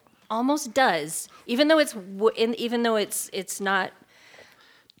of almost does, even though it's not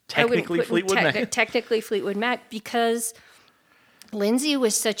I wouldn't Technically put Fleetwood Mac. technically Fleetwood Mac, because Lindsay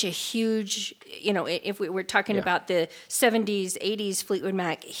was such a huge, if we were talking about the 70s, 80s Fleetwood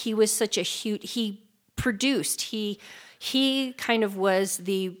Mac, he was such a huge, he produced, he kind of was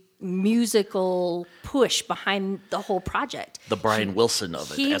the musical push behind the whole project. The Brian Wilson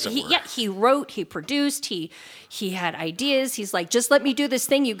of it, as it were. Yeah, he wrote, he produced, he had ideas. He's like, just let me do this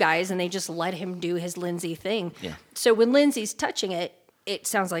thing, you guys, and they just let him do his Lindsay thing. Yeah. So when Lindsay's touching it, it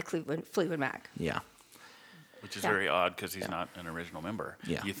sounds like Fleetwood Mac. Yeah. Which is very odd because he's not an original member.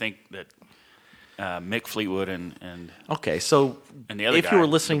 Yeah. You think that Mick Fleetwood and Okay, so And the other if guy, you were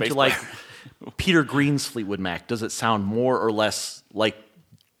the listening bass to like player. Peter Green's Fleetwood Mac, does it sound more or less like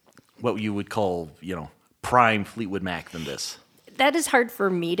what you would call, prime Fleetwood Mac than this? That is hard for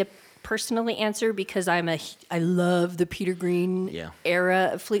me to personally answer because I love the Peter Green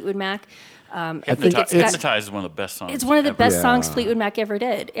era of Fleetwood Mac. I think Hypnotize is one of the best songs. It's one of the ever. best songs Fleetwood Mac ever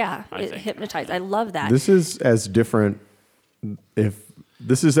did. Yeah, I think. Hypnotize. I love that. This is as different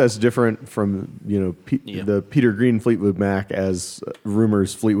from the Peter Green Fleetwood Mac as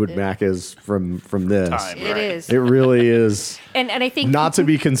Rumors Fleetwood Mac is from this. Time, It is. It really is. And I think Not to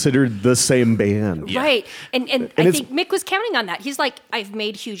be considered the same band. Right. And I it's- think Mick was counting on that. He's like, I've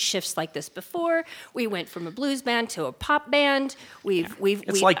made huge shifts like this before. We went from a blues band to a pop band.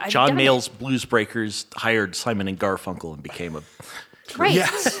 It's like I've John done it. Mayall's Blues Breakers hired Simon and Garfunkel and became a... Right.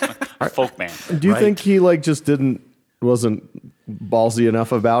 Folk band. Do you think he wasn't ballsy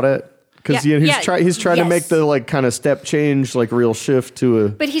enough about it? Because he's trying to make the kind of step change, real shift to a.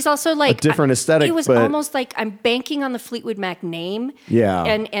 But he's also like different aesthetic, It was but- almost like I'm banking on the Fleetwood Mac name. Yeah.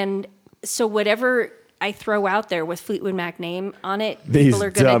 And so whatever I throw out there with Fleetwood Mac name on it, These people are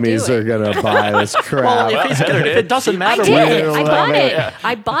going to dummies do are it. gonna buy this crap. Well, if it doesn't I matter did. what I love bought it. it.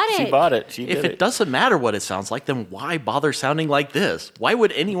 I bought it. She bought it. She if did it doesn't matter what it sounds like, then why bother sounding like this? Why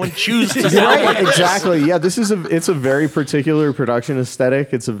would anyone choose to sound Right, like this? exactly. Yeah, it's a very particular production aesthetic.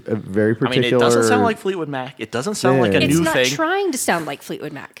 It's a very I mean, particular. it doesn't sound like Fleetwood Mac. It doesn't sound like a thing. It's new not thing. trying to sound like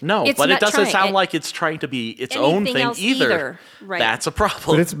Fleetwood Mac. No, It's but it not doesn't trying. sound like it's trying to be its own anything thing else either. either. Right. That's a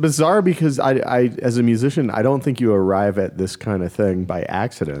problem. But it's bizarre because I, as a musician, I don't think you arrive at this kind of thing by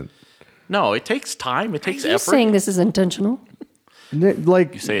accident. No, it takes time. It takes Are you effort. saying this is intentional?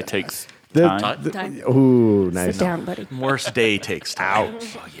 Like You say it takes the, time. Time. ooh, nice. Sit down, buddy. Worst day takes time.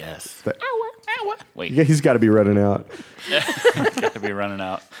 Oh, yes. Ow. Wait, Yeah, he's got to be running out. got to be running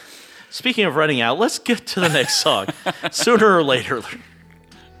out. Speaking of running out, let's get to the next song. Sooner or later,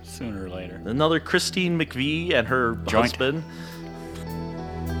 Sooner or later. another Christine McVie and her Joint. husband.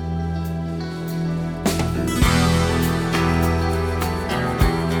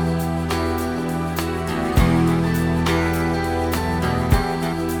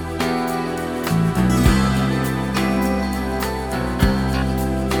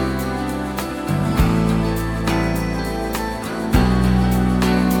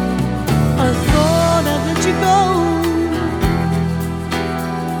 I thought I'd let you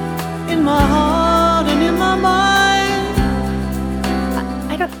go in my heart and in my mind.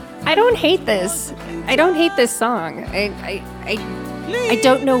 I don't hate this. I don't hate this song. I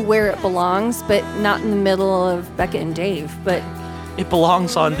don't know where it belongs, but not in the middle of Becca and Dave. But It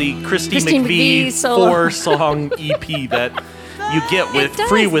belongs on the Christine Christine McVie McVie solo. 4-song EP that you get with does.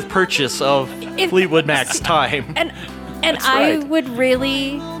 free with purchase of It- Fleetwood Mac's Time. and That's I right. would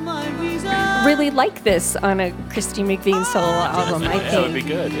really like this on a Christine McVie solo album. I That would be think.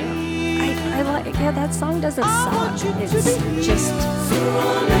 good, yeah. I like. Yeah, that song doesn't suck. It's just.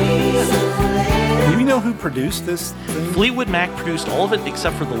 Do you know who produced this thing? Fleetwood Mac produced all of it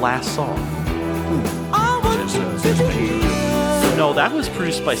except for the last song. No, that was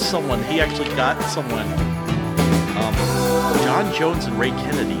produced by someone. He actually got someone. John Jones and Ray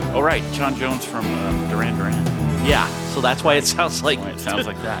Kennedy. Oh, right. John Jones from Duran Duran. Yeah, so that's why it sounds like It sounds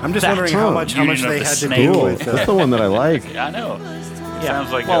like that. I'm just That- wondering how much Union of they the had to Snake. do Cool. with That's the one that I like. Yeah, I know. It Yeah.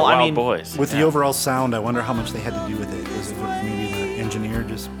 sounds like Well, I Wild mean, Boys. with the Yeah. overall sound. I wonder how much they had to do with it. Was it maybe the engineer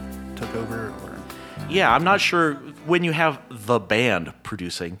just took over, or Yeah, I'm not sure when you have the band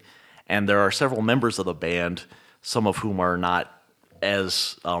producing, and there are several members of the band, some of whom are not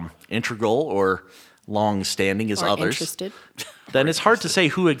as integral or long-standing as Or others. interested. Then it's hard to say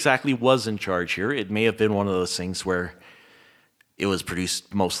who exactly was in charge here. It may have been one of those things where it was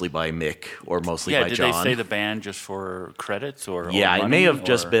produced mostly by Mick or mostly Yeah, by did John. they say the band just for credits or Yeah, it may money, have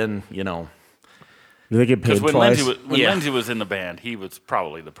just or- been, Do they get Because paid when twice? Lindsay Yeah. Lindsay was in the band, he was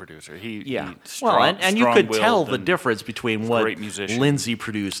probably the producer. He Well, strong, and you could tell strong-willed the and difference between what great musician. Lindsay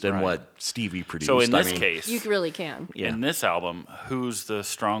produced and Right. what Stevie produced. So in I this mean, case, You really can. yeah. in this album, who's the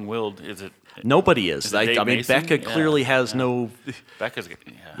strong-willed? Is it Nobody is. Is it I Dave mean, Mason? Becca Yeah, clearly has yeah. no. Becca's?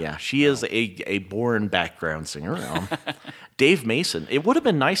 Yeah, she is a born background singer. Dave Mason. It would have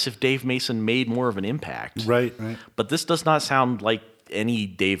been nice if Dave Mason made more of an impact. right? But this does not sound like any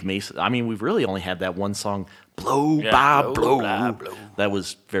Dave Mason. I mean, we've really only had that one song, "Blow, Yeah, Bob, blow, blow. blah, blow. That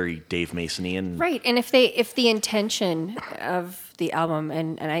was very Dave Mason-y. And Right, and if the intention of the album,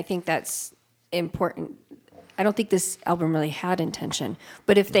 and I think that's important. I don't think this album really had intention,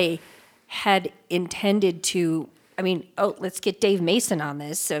 but if they had intended to, I mean, let's get Dave Mason on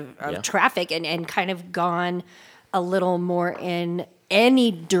this of Yeah. Traffic, and kind of gone a little more in any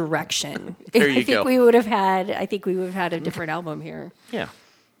direction. There you I think go. we would have had. I think we would have had a different album here. yeah,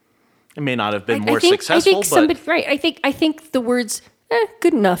 it may not have been I more think, successful, I think but somebody, right. I think the words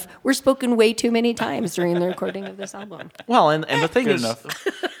 "good enough" were spoken way too many times during the recording of this album. well, and the thing Good is, enough.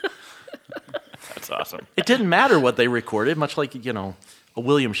 That's awesome. it didn't matter what they recorded, much like, a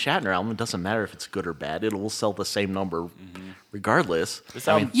William Shatner album. It doesn't matter if it's good or bad. It will sell the same number regardless. This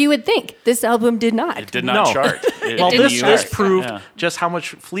album You would think this album did not. it did not No. chart. It Well, didn't this chart. proved Yeah. just how much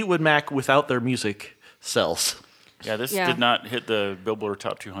Fleetwood Mac without their music sells. Yeah, this Yeah. did not hit the Billboard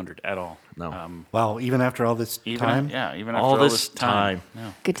Top 200 at all. No. Wow, even after all this Even time. even after All all this this time. time.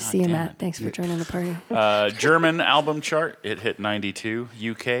 No. Good to see you, Matt. Thanks for joining the party. German album chart, it hit 92,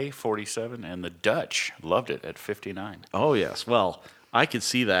 UK 47, and the Dutch loved it at 59. Oh, yes. Well, I could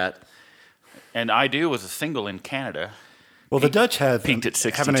see that. And I Do was a single in Canada. Well, the Dutch have peaked at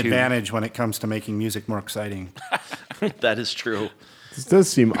have an 62. advantage when it comes to making music more exciting. That is true. This does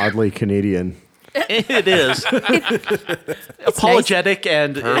seem oddly Canadian. It is. Apologetic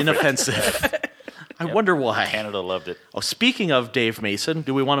and inoffensive. I wonder why. Canada loved it. Oh, speaking of Dave Mason,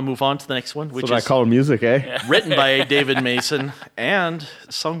 do we want to move on to the next one? That's Which what I is call music, eh? written by David Mason and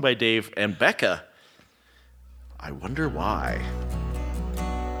sung by Dave and Becca. I wonder why.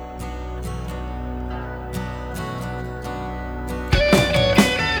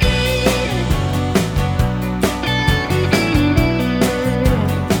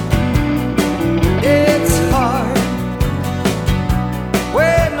 It's hard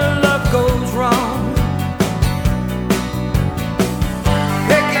when the love goes wrong.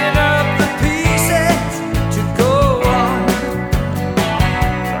 Picking up the pieces to go on.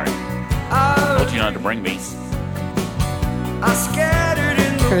 Sorry. Told you not to bring me. I scattered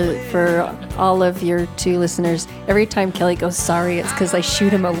in the For all of your two listeners, every time Kelly goes sorry, it's because I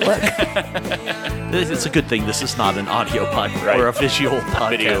shoot him a look. It's a good thing this is not an audio podcast Right. or a visual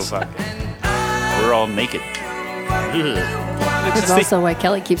Video podcast. podcast. We're all naked. Ugh. That's also why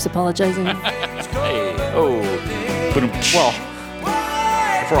Kelly keeps apologizing. Hey, oh. Well,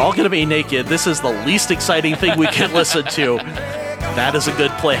 if we're all going to be naked, this is the least exciting thing we can listen to. That is a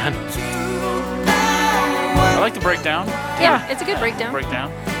good plan. I like the breakdown. Yeah, it's a good breakdown.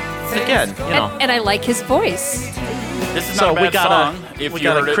 Breakdown. Again, And I like his voice. This is So not a we bad got song. a If we you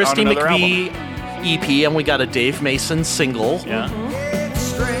got heard a it Christy on another McVie album. EP and we got a Dave Mason single. Yeah.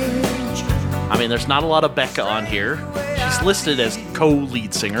 I mean, there's not a lot of Becca on here. She's listed as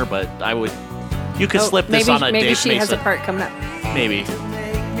co-lead singer, but you could slip this maybe on a maybe Dave she Mason. has a part coming up. Maybe.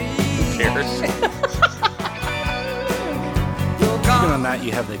 Who cares? Even on that,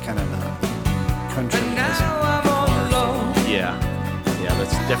 you have the kind of country. Yeah. Yeah,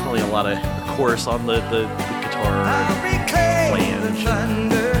 that's definitely a lot of chorus on the guitar flange.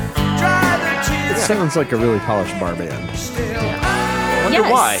 It sounds like a really polished bar band. I wonder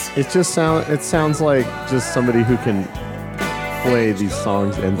why. It sounds like just somebody who can play these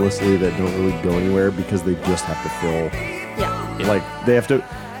songs endlessly that don't really go anywhere because they just have to fill. Yeah. Like they have to.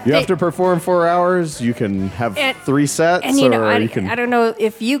 You have to perform 4 hours. You can have 3 sets, And you know, or I you can. don't know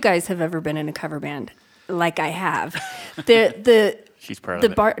if you guys have ever been in a cover band like I have. The She's proud the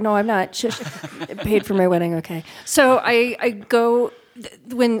of it. bar. No, I'm not. Shush. Paid for my wedding. Okay. So I go.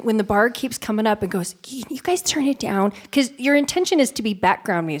 when the bar keeps coming up and goes, you guys turn it down, because your intention is to be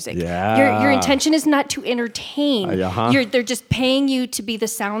background music. Yeah. Your intention is not to entertain. Uh-huh. They're just paying you to be the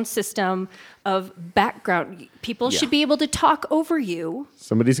sound system of background. People should be able to talk over you.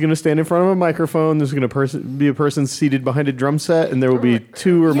 Somebody's going to stand in front of a microphone. There's going to be a person seated behind a drum set, and there will be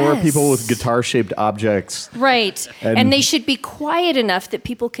 2 or more people with guitar-shaped objects. Right. And- And they should be quiet enough that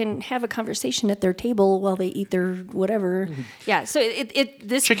people can have a conversation at their table while they eat their whatever. Yeah. So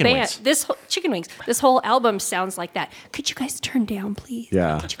this Chicken band, wings. this chicken wings, this whole album sounds like that. Could you guys turn down, please?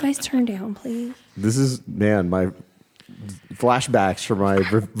 Yeah. Could you guys turn down, please? This is, man, my flashbacks from my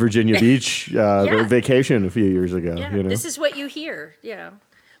Virginia Beach vacation a few years ago. Yeah. You know? This is what you hear. Yeah.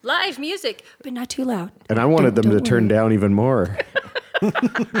 Live music, but not too loud. And I wanted them to Don't turn worry. down even more.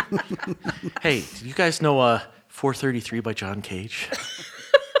 Hey, do you guys know 433 by John Cage?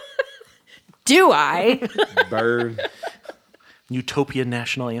 Do I? Bird. Utopian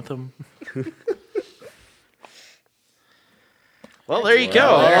national anthem. Well, there you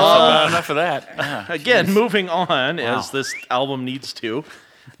go. There's about enough of that. Yeah. Again, moving on, as this album needs to.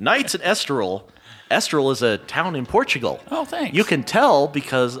 Nights at Estoril. Estoril is a town in Portugal. Oh, thanks. You can tell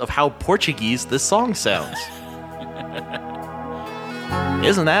because of how Portuguese this song sounds.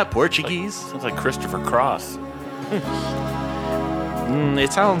 Isn't that Portuguese? Sounds like Christopher Cross.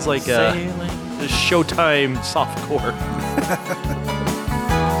 It sounds like a Showtime softcore.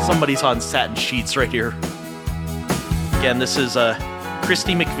 Somebody's on satin sheets right here. Again, this is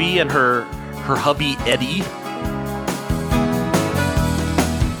Christy McVie and her hubby Eddie.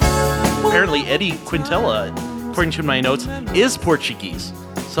 Apparently, Eddie Quintela, according to my notes, is Portuguese.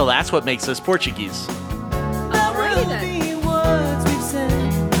 So that's what makes us Portuguese. Alrighty then. Words we've said,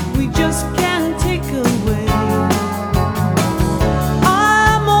 we just can't take away.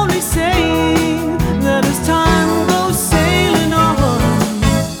 I'm only saying that as time goes sailing on,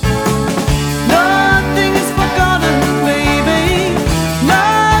 nothing is forgotten, baby.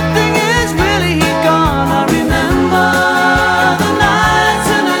 Nothing is really gone. I remember the nights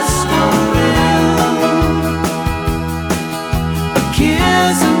in Estoril, a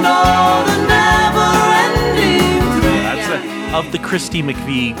kiss and all the never-ending thrill. Of the Christy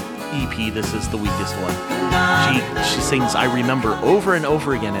McVie EP, this is the weakest one. She sings I Remember over and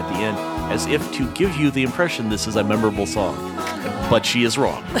over again at the end, as if to give you the impression this is a memorable song. But she is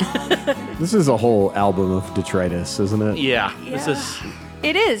wrong. This is a whole album of detritus, isn't it? Yeah. This is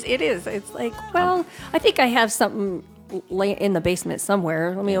It is. It's like, well, I think I have something in the basement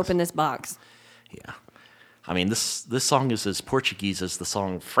somewhere. Let me open this box. yeah. I mean, this song is as Portuguese as the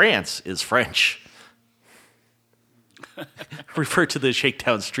song France is French. Refer to the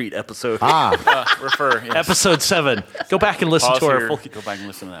Shakedown Street episode. Refer. Yes. Episode 7. Go back and listen Pause to our here, full. Go back and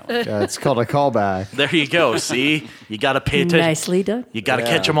listen to that one. Yeah, it's called a callback. There you go. See, you got to pay attention. Nicely done. You got to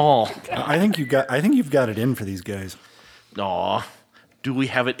catch them all. I think you've got it in for these guys. Aw, do we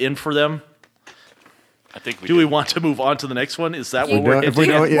have it in for them? I think we Do we want to move on to the next one? Is that what We we're don't- if we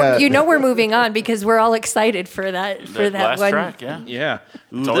hinting at? don't yet. You know we're moving on because we're all excited for that last one. track, yeah. Yeah.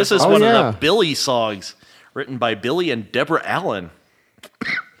 Ooh, always this is fun. one Oh, yeah. of the Billy songs, written by Billy and Deborah Allen.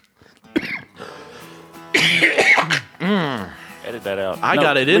 Edit that out. I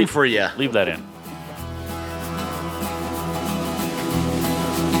got it in for you. Leave that in.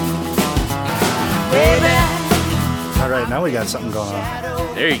 All right, now we got something going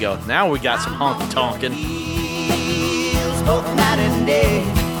on. There you go. Now we got some honky tonkin'. Both night and day.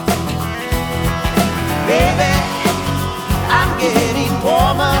 Baby, I'm getting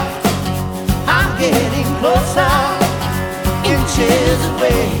warmer. I'm getting closer, inches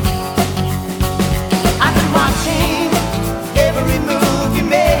away. I've been watching every move you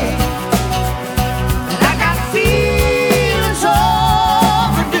make, and I got feelings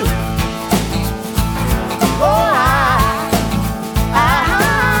overdue. Oh, I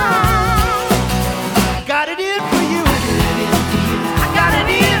got it in for you. I got it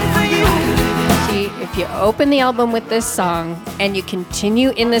in for you. See, if you open the album with this song and you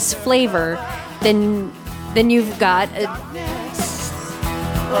continue in this flavor, then you've got I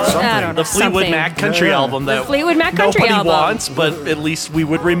don't know, The Fleetwood something. Mac country album that Fleetwood Mac country nobody album. wants, but at least we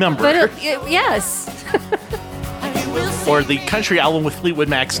would remember. But yes. Or the country album with Fleetwood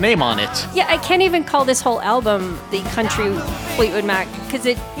Mac's name on it. Yeah, I can't even call this whole album the country Fleetwood Mac because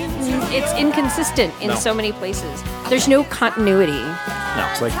it's inconsistent in No. so many places. There's no continuity.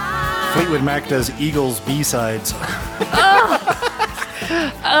 It's like Fleetwood Mac does Eagles B-sides.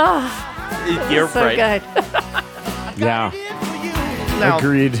 You're So right. good. Yeah, Now,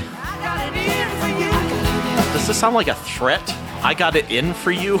 agreed. does this sound like a threat? I got it in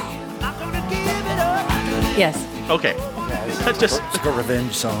for you? Yes. Okay. Just It's like a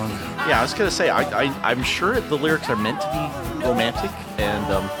revenge song. yeah, I was gonna say I'm sure the lyrics are meant to be romantic and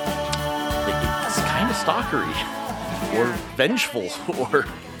it's kind of stalkery or vengeful or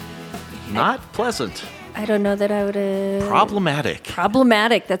not pleasant. I don't know that I would. Problematic.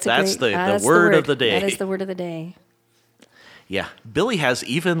 Problematic. That's That's great. the word of the day. That is the word of the day. Yeah, Billy has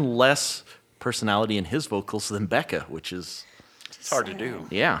even less personality in his vocals than Becca, which is It's hard to do.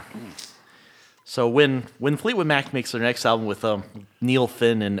 yeah. So when Fleetwood Mac makes their next album with Neil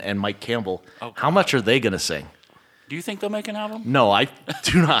Finn and Mike Campbell, Oh, how much are they gonna sing? Do you think they'll make an album? No, I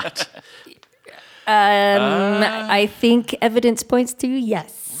do not. I think evidence points to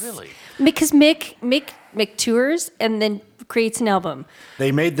yes. Really? Because Mick tours and then creates an album.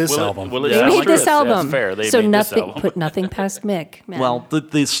 They made this album. Will They sound made like this album. That's fair. They so made this nothing album. put nothing past Mick. Man. Well,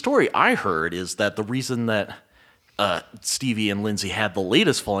 the story I heard is that the reason that Stevie and Lindsay had the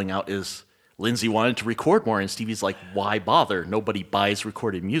latest falling out is Lindsay wanted to record more, and Stevie's like, "Why bother? Nobody buys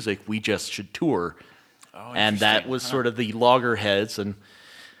recorded music. We just should tour." And that was sort of the loggerheads, and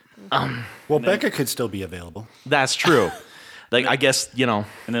Well, Becca could still be available. that's true. Like I guess And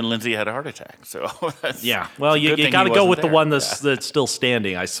then Lindsay had a heart attack. So that's, yeah. Well, it's a you good thing got to he go wasn't with the there. one that's still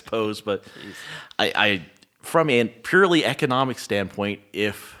standing, I suppose. But I from a purely economic standpoint,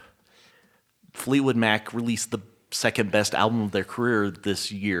 if Fleetwood Mac released the second best album of their career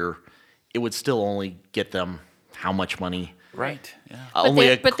this year, it would still only get them how much money? Right.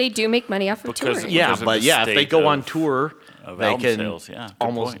 Yeah. but they do make money off of Because- touring. Yeah, because of but the yeah, if they state go on of- tour, of they album can sales, yeah, good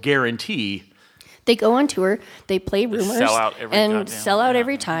almost point. guarantee. They go on tour, they play Rumors, sell out every and goddamn- sell out yeah.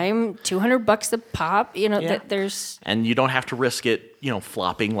 every time. $200 a pop. You know, Yeah. that there's And you don't have to risk it,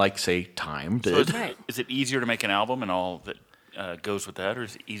 flopping like, say, Time So did. is it easier to make an album and all that goes with that, or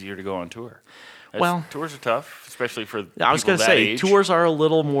is it easier to go on tour? Well- tours are tough, especially for I was going to say, tours are a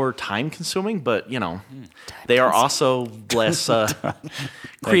little more time-consuming, but, they are also less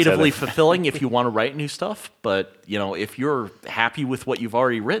creatively Heather. fulfilling if you want to write new stuff. But, if you're happy with what you've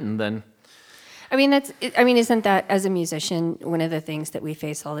already written, then isn't that, as a musician, one of the things that we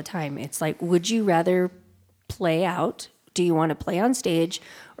face all the time? It's like, would you rather play out? Do you want to play on stage,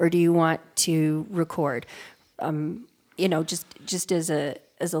 or do you want to record? Just as a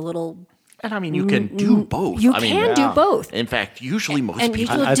little. and I mean, you can do both. You I mean, can do both. In fact, usually most And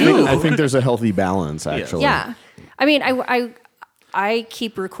people usually I do. think there's a healthy balance, actually. Yeah, I mean, I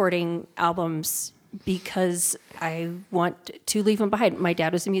keep recording albums because I want to leave them behind. My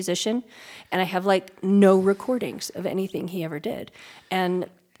dad was a musician, and I have like no recordings of anything he ever did, and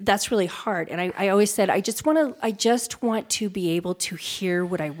that's really hard. And I always said, I just want to be able to hear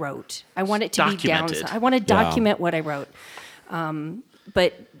what I wrote. I want it to be Documented. down. I want to document what I wrote.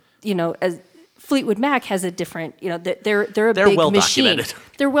 But as Fleetwood Mac has a different, they're a big well machine. documented.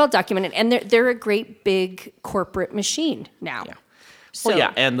 They're well documented, and they're a great big corporate machine now. Yeah. So, Well,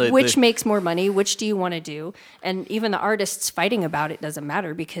 yeah, and which makes more money? Which do you want to do? And even the artists fighting about it doesn't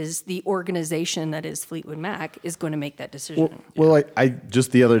matter, because the organization that is Fleetwood Mac is going to make that decision. Well, I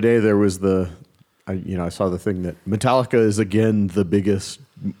just the other day there was I saw the thing that Metallica is again the biggest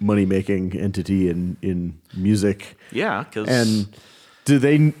money making entity in music. Yeah, because And do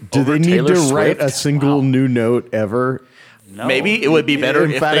they need Taylor to write a Swift? single new note ever? No. maybe it would be better if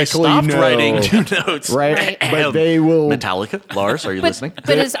they Emphatically stopped no. writing new notes. Right. But they will- Metallica, Lars, are you listening?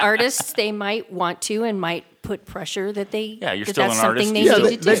 But as artists, they might want to and might put pressure that they Yeah, you're that still that's an artist. something they Yeah,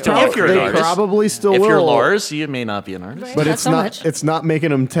 need to they, do. prob- If you're an they artist. probably still If will. you're Lars, you may not be an artist. But Not it's so not. much. It's not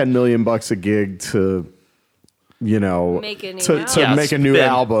making them $10 million a gig to, Make a new to album. make a new Then-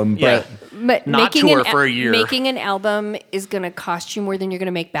 album. yeah. But Not tour for a year. Making an album is going to cost you more than you're going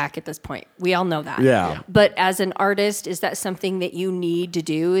to make back at this point. We all know that. Yeah. But as an artist, is that something that you need to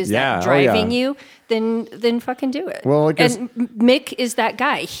do? Is Yeah, that oh, yeah. driving you? Then fucking do it. Well, I guess- and Mick is that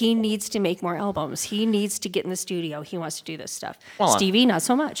guy. He needs to make more albums. He needs to get in the studio. He wants to do this stuff. Well, Stevie, not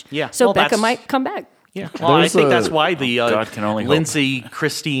so much. Yeah, So well, Becca that's- might come back. Yeah, well, I There's think a- that's why the God can only hope. Lindsay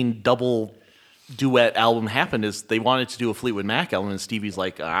Christine double duet album happened. Is they wanted to do a Fleetwood Mac album, and Stevie's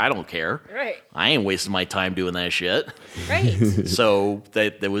like, I don't care. Right. I ain't wasting my time doing that shit. Right. So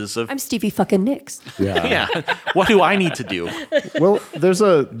there was a I'm Stevie fucking Nicks. Yeah. yeah. What do I need to do? Well, there's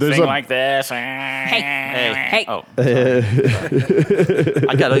a Sing like this. Hey. Oh,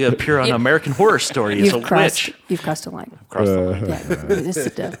 I gotta appear on American Horror Story as a You've crossed. witch. You've crossed a line. across the line. Yeah. This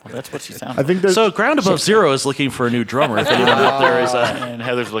is That's what she sounds I think there's. So Ground Above Zero is looking for a new drummer. If anyone out there is and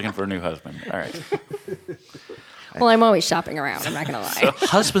Heather's looking for a new husband. All right. well, I'm always shopping around. I'm not gonna lie.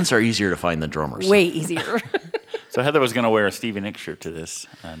 husbands are easier to find than drummers. Way easier. So Heather was going to wear a Stevie Nicks shirt to this,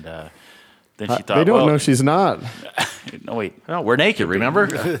 and Then she thought, They don't well, know she's not. No, wait. No, we're naked, remember?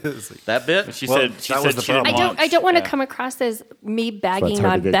 That bit? She Well, said that she was said the she didn't problem. want. I don't want to Yeah. come across as me bagging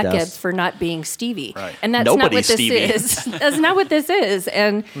hard on to get Becca guests. for not being Stevie, Right. and that's not what Nobody's this Stevie. is. That's not what this is.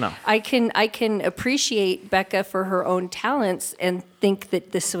 And No. I can appreciate Becca for her own talents and think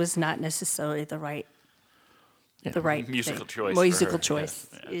that this was not necessarily the right Musical thing. choice for Musical her, choice,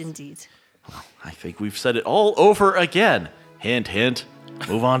 yes, yes. indeed. I think we've said it all over again. Hint, hint.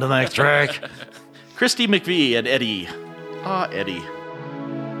 Move on to the next track. Christy McVie and Eddie. Eddie.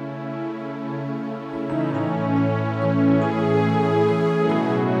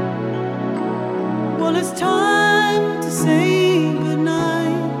 Well, it's time to say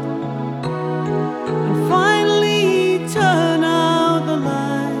goodnight and finally turn out the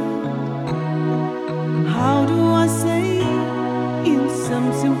light. How do I say in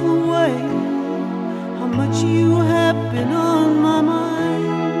some simple way how much you have been on my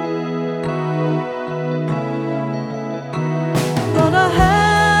mind? But I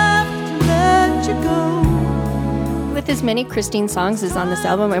have to let you go. With as many Christine songs as on this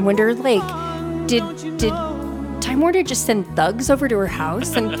album, I wonder, like, did Time Warner just send thugs over to her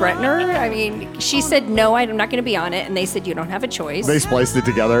house and threaten her? I mean, she said, no, I'm not going to be on it. And they said, you don't have a choice. They spliced it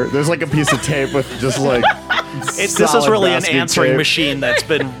together. There's like a piece of tape with just like. This is solid really an masking answering tape. machine that's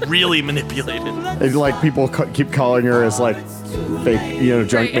been really manipulated. And like people keep calling her as like fake,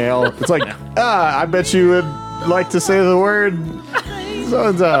 junk mail. It's like, I bet you would like to say the word so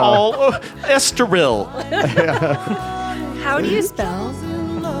and so. Oh, Esteril. How do you spell?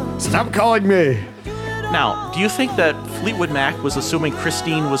 Stop calling me. Now, do you think that Fleetwood Mac was assuming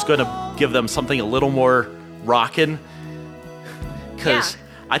Christine was going to give them something a little more rockin'? Because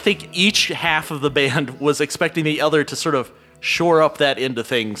I think each half of the band was expecting the other to sort of shore up that into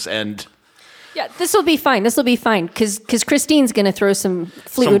things, and Yeah, this will be fine. This will be fine because Christine's going to throw some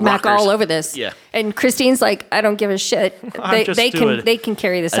Fleetwood Mac rockers. all over this. Yeah. And Christine's like, I don't give a shit. I'm just doing They can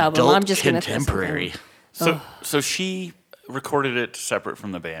carry this album. adult I'm just going to contemporary. So she recorded it separate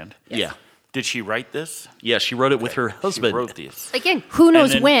from the band. Yeah. Did she write this? Yeah, she wrote it with her husband. She wrote this. Again, who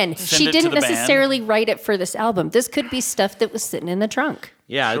knows then when? send She it to didn't the band? necessarily write it for this album. This could be stuff that was sitting in the trunk.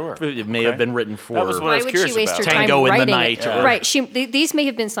 Yeah, Sure. it may Okay. have been written for. That was what I Why was would curious she waste about. her time Tango in the writing Night it? or- Right. These may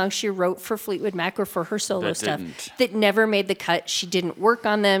have been songs she wrote for Fleetwood Mac or for her solo That stuff didn't. that never made the cut. She didn't work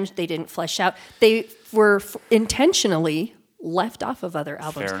on them. They didn't flesh out. They were intentionally left off of other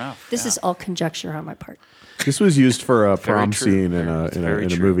albums. Fair enough, This yeah. is all conjecture on my part. This was used for a prom true. scene in a Very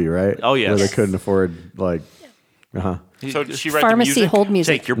in a true. movie, right? Oh, yes. Where they couldn't afford like. So did she write Pharmacy the music? hold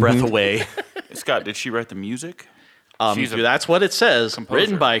music. Take your breath away. Scott, did she write the music? She's a That's what it says. composer.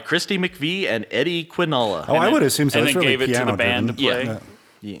 Written by Christy McVie and Eddie Quinola. Oh, I would assume so. And It's then really gave it to the band to piano-driven. play?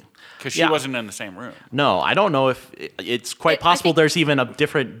 Yeah. Because she Yeah. wasn't in the same room. No, I don't know if it's quite I possible think- there's even a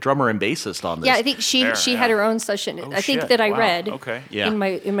different drummer and bassist on this. Yeah, I think she Fair, she yeah. had her own session. I think shit. that I Wow. read Okay. Yeah. in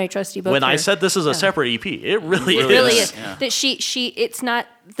my trusty book. when I here. said this is a Yeah. separate EP, it really, Really really is. is Yeah. that she it's not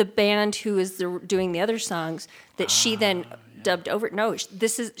the band who is doing the other songs that she then dubbed over. No,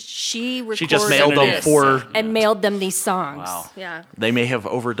 this is she recorded just mailed them this for- and mailed them these songs. Wow. Yeah. They may have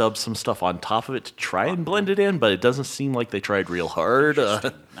overdubbed some stuff on top of it to try and blend it in, but it doesn't seem like they tried real hard.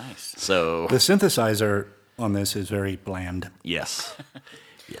 Nice. So, The synthesizer on this is very bland. yes.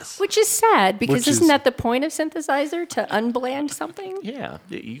 Yes. Which is sad because Which isn't is- that the point of synthesizer, to unbland something? Yeah,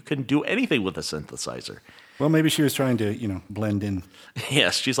 you can do anything with a synthesizer. Well, maybe she was trying to, blend in.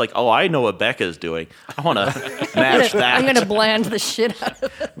 Yes, she's like, oh, I know what Becca's doing. I want to match that. I'm gonna bland the shit out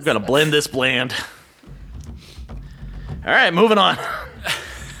of it. I'm going to blend this bland. All right, moving on.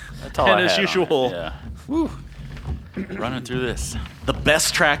 That's all And I as had on it, usual- Yeah. Woo. Running through this. The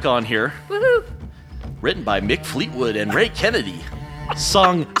best track on here, Woohoo! written by Mick Fleetwood and Ray Kennedy.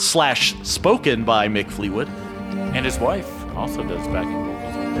 Sung/spoken by Mick Fleetwood. And his wife also does backing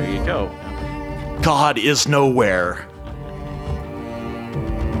vocals. on There it. you go. God is nowhere.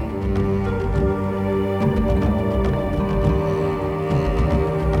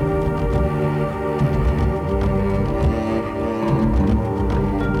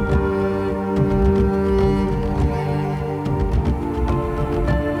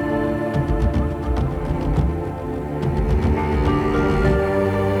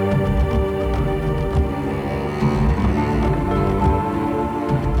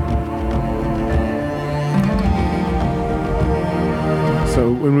 So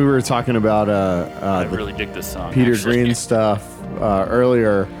when we were talking about I the really dig this song. Peter actually. Green stuff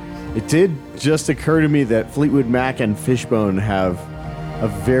earlier, it did just occur to me that Fleetwood Mac and Fishbone have a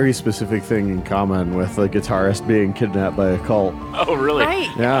very specific thing in common with the guitarist being kidnapped by a cult. Oh, really? Right.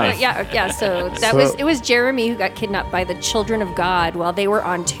 Yeah. Yeah. So So- it was Jeremy who got kidnapped by the Children of God while they were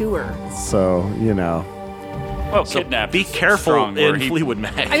on tour. So, you know. Well, kidnapped. Be is a careful strong in word. Fleetwood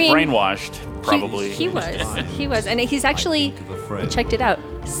Mac. I mean, Brainwashed, probably. He was, and he's actually checked it out.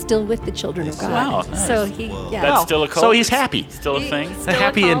 Still with the Children of God. Wow, nice. So he, yeah. That's still a cult. so he's happy. Still a thing. Still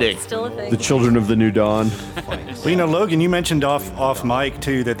happy cult, ending. Still a thing. The Children of the New Dawn. Well, you know, Logan, you mentioned off mic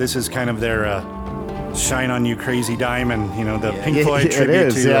too that this is kind of their "Shine on You, Crazy Diamond." You know, the Pink Yeah, Floyd it tribute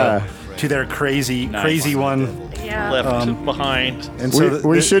is, to yeah. to their crazy one. Yeah. Left behind. And We, so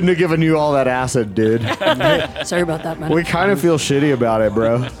we shouldn't have given you all that acid, dude. Sorry about that, man. We kind of feel shitty about it,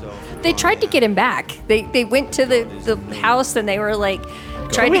 bro. They tried to get him back. They went to the house and they were like,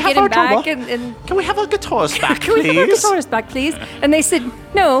 tried we to have get him our back drummer? and Can we have a guitarist back, can we have our please? guitarist back, please? And they said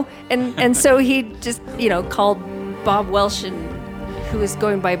no. And so he just, called Bob Welsh, who was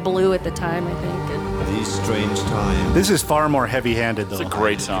going by Blue at the time, I think. And These strange times. this is far more heavy-handed though. It's a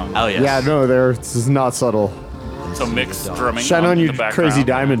great song. Oh, yes. Yeah, no, this is not subtle. So mixed drumming. Shine on in You, the background. Crazy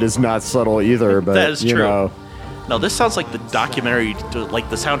Diamond is not subtle either, but, That is you true. know, No, this sounds like the documentary, like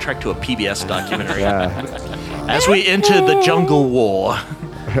the soundtrack to a PBS documentary. yeah. As we enter the jungle war.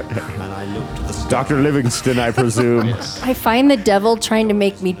 And I looked at the Dr. Livingston, I presume. I find the devil trying to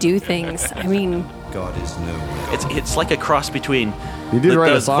make me do things. I mean, God is nowhere. It's like a cross between You did write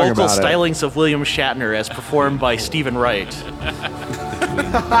the a song vocal about it. stylings of William Shatner as performed by Stephen Wright.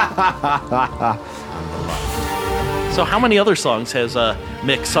 So how many other songs has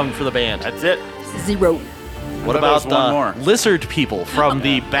Mick sung for the band? That's it. 0. What There was about one more. Lizard People from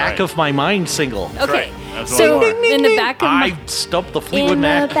the Back Right. of My Mind single? Okay. right. That's So one more. in the back of I stumped the Fleetwood in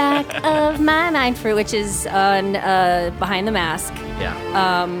Mac. the back of my mind, which is on Behind the Mask.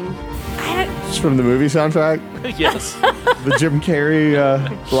 Yeah. It's from the movie soundtrack. Yes. The Jim Carrey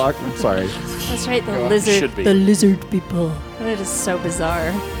block. Sorry. That's right, the should be. lizard people. It is so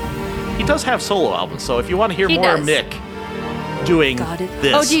bizarre. He does have solo albums, so if you want to hear He more does. Mick doing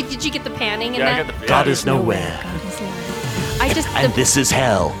this, Oh, did you get the panning in Yeah, I that? got the- God is nowhere. God is nowhere. I just And the, this is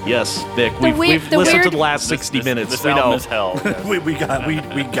hell. Yes, Mick, we've the listened to weird- the last 60 minutes. This we album know. is hell. we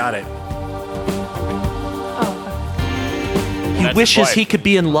got it. He That's wishes his wife. he could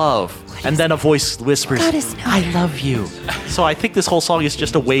be in love. And then a voice whispers, God is I love you. So I think this whole song is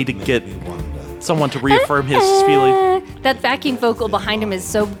just a way to get someone to reaffirm his feeling. that backing vocal behind him is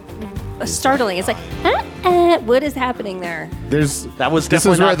so startling. It's like, what is happening there? There's. That was This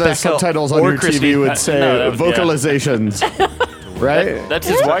definitely is where not the Becca subtitles on or your Christine. TV would say No, that was- yeah. vocalizations. Right? That's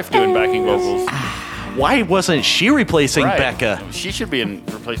his wife doing backing vocals. Why wasn't she replacing Right. Becca? She should be in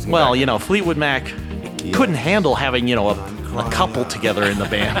replacing. Well, Becca. Fleetwood Mac couldn't handle having, a couple together in the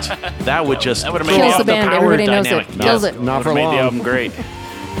band. That would just That would've throw made Kills off the band. power Everybody knows dynamic. it. Kills it. Not for made long. the album great.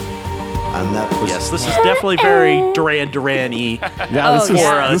 And that was Yes, this is definitely very Duran Duran-y Yeah, this Oh, is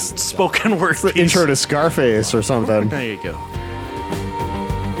yeah. or a this spoken word is the piece. intro to Scarface or something. There you go.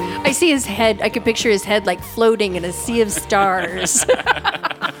 I see his head. I could picture his head like floating in a sea of stars.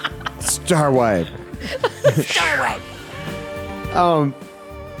 Starwipe. Starlight.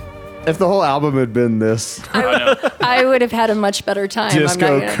 If the whole album had been this I would have had a much better time. disco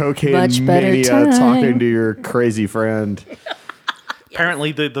I'm not gonna- cocaine much better mania time. talking to your crazy friend.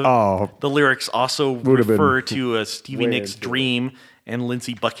 Apparently, the lyrics also Would've been refer to Stevie way Nicks' into it. Dream and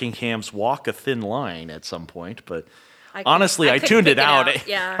Lindsey Buckingham's Walk a Thin Line at some point. But I honestly, I couldn't tuned pick it out.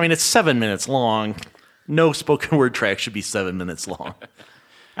 Yeah. I mean, it's 7 minutes long. No spoken word track should be 7 minutes long.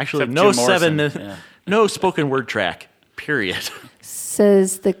 Actually, Except no Jim Morrison, yeah. no spoken word track. Period.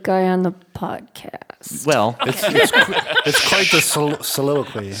 Says the guy on the podcast. Well, It's quite the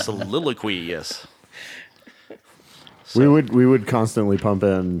soliloquy. soliloquy. Yes. We would constantly pump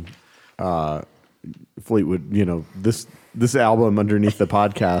in Fleetwood, this album underneath the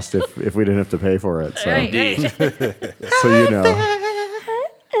podcast if we didn't have to pay for it. So Indeed. so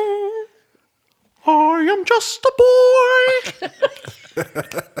I am just a boy.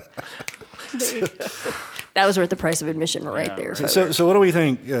 That was worth the price of admission right there. So what do we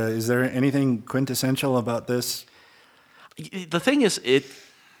think? Is there anything quintessential about this? The thing is,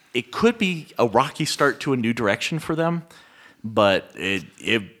 it could be a rocky start to a new direction for them, but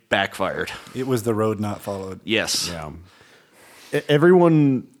it backfired. It was the road not followed. Yes.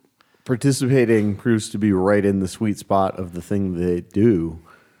 everyone participating proves to be right in the sweet spot of the thing they do.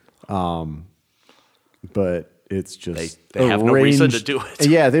 But it's just They have no reason to arranged- do it.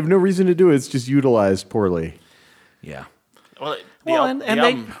 Yeah, they have no reason to do it. It's just utilized poorly. Yeah. Well, and the they-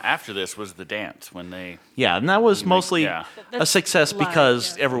 album after this was The Dance when they Yeah, and that was mostly yeah. a success live,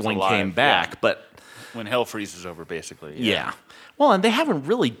 because yeah. everyone It's alive, came back. yeah. But when hell freezes over, basically. yeah. Well, and they haven't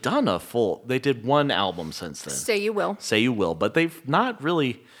really done a full. They did one album since then. Say You Will. Say You Will, but they've not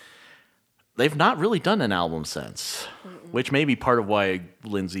really done an album since, which may be part of why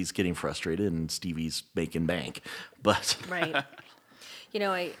Lindsay's getting frustrated and Stevie's making bank. But Right. You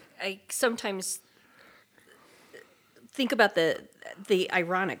know, I sometimes think about the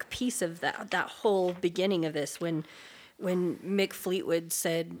ironic piece of that whole beginning of this when Mick Fleetwood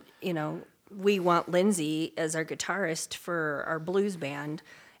said, you know, we want Lindsay as our guitarist for our blues band,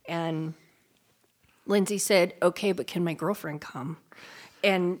 and Lindsay said, okay, but can my girlfriend come?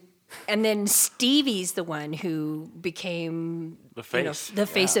 And then Stevie's the one who became The face, the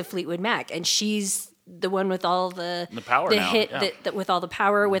face of Fleetwood Mac, and she's the one with all the power the now, hit, yeah. with all the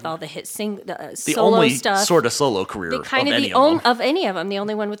power, with all the hit the solo only stuff. sort of solo career The kind of of any the of them. of any of them, the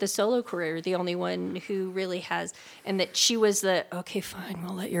only one with a solo career, the only one who really has, and that she was the okay, fine,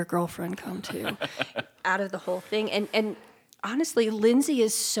 we'll let your girlfriend come too, out of the whole thing. And honestly, Lindsay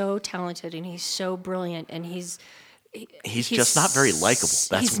is so talented and he's so brilliant and he's just not very likable.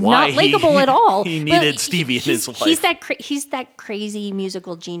 That's he's why not likable at all. he But needed Stevie in his life. He's that crazy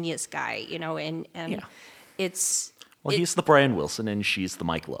musical genius guy, you know, and it's He's the Brian Wilson and she's the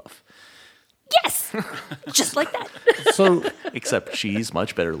Mike Love. yes, just like that. So, Except she's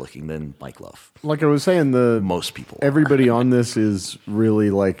much better looking than Mike Love. like I was saying, Most people. everybody on this is really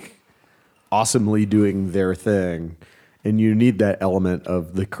like awesomely doing their thing, and you need that element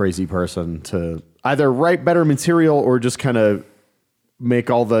of the crazy person to either write better material or just kind of make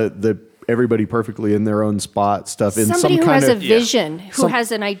all the everybody perfectly in their own spot stuff in Somebody some who kind has of a vision, who some-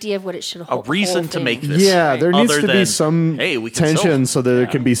 has an idea of what it should A hold. reason to make this. Yeah, there needs Other to be than, some hey, we can tension still- so that there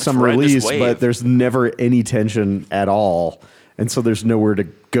can be some ride this release, wave. but there's never any tension at all, and so there's nowhere to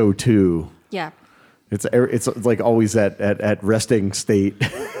go to. Yeah. It's like always at resting state.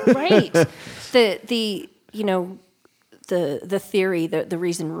 Right. The you know the theory, the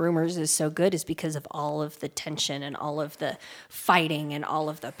reason Rumors is so good is because of all of the tension and all of the fighting and all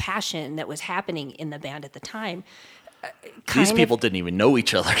of the passion that was happening in the band at the time. These people didn't even know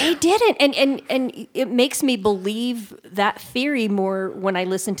each other. They didn't, and it makes me believe that theory more when I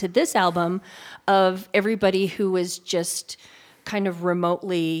listen to this album of everybody who was just kind of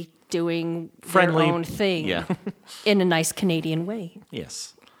remotely doing Friendly, their own thing yeah. in a nice Canadian way.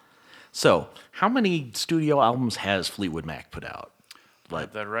 Yes. So, how many studio albums has Fleetwood Mac put out?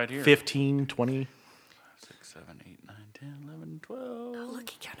 Like that right here. 15, 20? 6, 7, 8, 9, 10, 11, 12. Oh, look,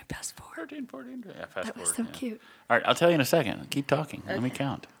 he counted past 4. 13, 14. Yeah, fast That was forward, so yeah. cute. All right, I'll tell you in a second. Keep talking. Let me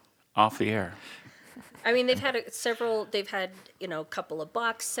count. Off the air. I mean, they've had several. They've had a couple of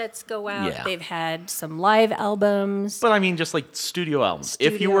box sets go out. Yeah. They've had some live albums. But I mean, just like studio albums.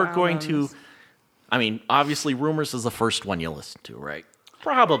 If you Studio were going albums. to, I mean, obviously, Rumors is the first one you listen to, right?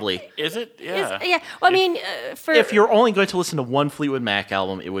 Probably. Is it? Yeah. Yeah. Well, I mean, for If you're only going to listen to one Fleetwood Mac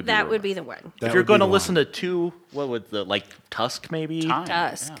album, it would be that Rumors. would be the one. That If you're would be going to the listen to two, what would Tusk maybe? Time,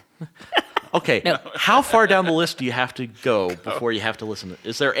 Dusk. yeah. Okay, how far down the list do you have to go before you have to listen?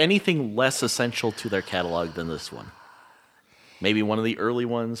 Is there anything less essential to their catalog than this one? Maybe one of the early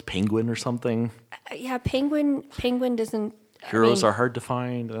ones, Penguin or something. Yeah, Penguin doesn't. Heroes I mean, are hard to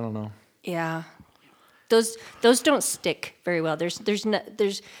find. I don't know. Yeah, those don't stick very well.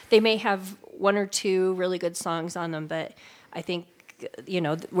 They may have one or two really good songs on them, but I think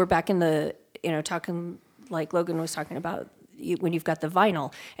we're back in the talking like Logan was talking about. When you've got the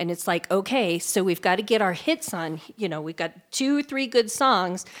vinyl and it's like, okay, so we've got to get our hits on, we've got 2-3 good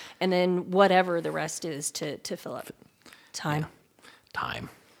songs and then whatever the rest is to fill up time. Time.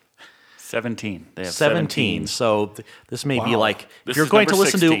 17. They have 17. So this may be Wow. like, This if you're is going to number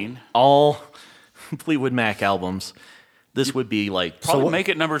listen 16. to all Fleetwood Mac albums, this would be like, Probably make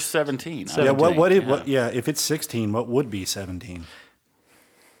it number 17. Yeah, if it's 16, what would be 17?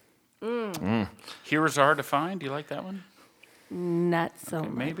 Heroes are hard to find. Do you like that one? Not so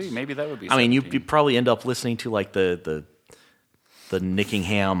much. Maybe that would be. I mean, 17. you probably end up listening to like the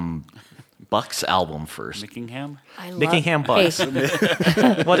Nickingham Bucks album first. Nickingham. Nickingham Bucks.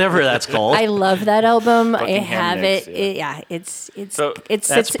 Hey, Whatever that's called. I love that album. I Buckingham have Nicks, it. yeah. It's So it that's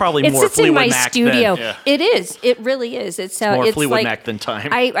sits, probably it more sits in Fleetwood my Mac studio. than- yeah. It is. It really is. It's more Fleetwood like, Mac than Time.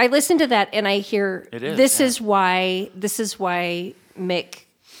 I listen to that and I hear It is, this yeah. is why Mick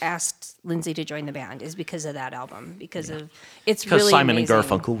asked Lindsay to join the band is because of that album because of it's Because really Simon amazing. and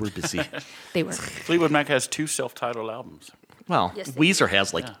Garfunkel were busy. They were. Fleetwood Mac has 2 self-titled albums. Well, Yes, they Weezer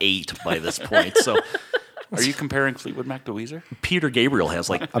has like 8 by this point. So Are you comparing Fleetwood Mac to Weezer? Peter Gabriel has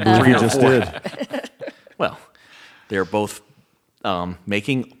like I believe 3 you or just 4. did. Well, they're both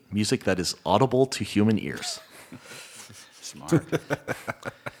making music that is audible to human ears. Smart.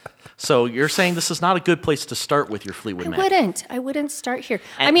 So you're saying this is not a good place to start with your Fleetwood Mac? I wouldn't start here.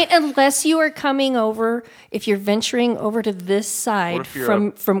 I mean, unless you are coming over, if you're venturing over to this side if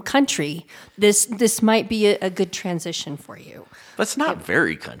you're from country, this might be a good transition for you. That's not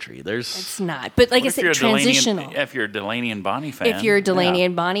very country. It's not. But like I What if said, you're a transitional. if you're a Delaney and Bonnie fan. If you're a Delaney yeah.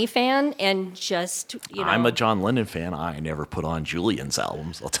 and Bonnie fan and just, I'm a John Lennon fan. I never put on Julian's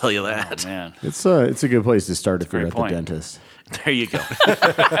albums. I'll tell you that. Oh, man. It's a good place to start if you're at point. the dentist. There you go.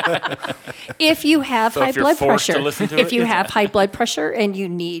 if you have So high if you're blood forced to pressure, listen to if it, you it's- have high blood pressure and you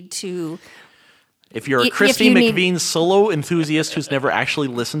need to, If you're a If Christy you need- McVean solo enthusiast who's never actually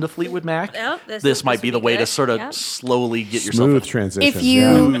listened to Fleetwood Mac, Well, this might be would the way to good. sort of Yeah. slowly get yourself. Smooth transition. If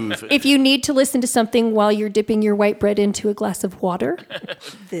you if you need to listen to something while you're dipping your white bread into a glass of water,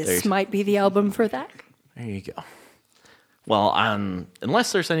 this might be the album for that. There you go. Well,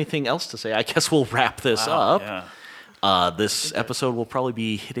 unless there's anything else to say, I guess we'll wrap this up. Yeah. This episode will probably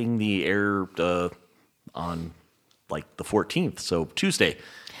be hitting the air on like the 14th, so Tuesday.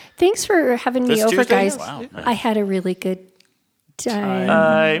 Thanks for having me This over, Tuesday? guys. Wow. I had a really good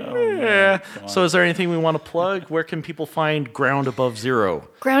time. So is there anything we want to plug? Where can people find Ground Above Zero?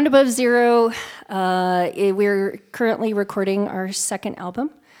 Ground Above Zero, we're currently recording our second album.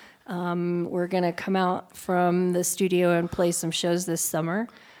 We're going to come out from the studio and play some shows this summer.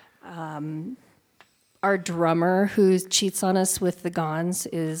 Our drummer, who cheats on us with the Gons,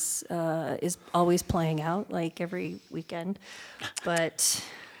 is always playing out like every weekend. But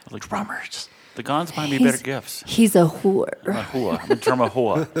Like drummers. The Gons might be better gifts. he's a whore. I'm a whore. I'm a drummer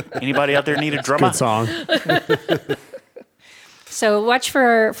whore. Anybody out there need a drummer? Good song. So watch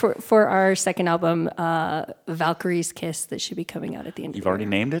for our second album, Valkyrie's Kiss, that should be coming out at the end. You've of the already year.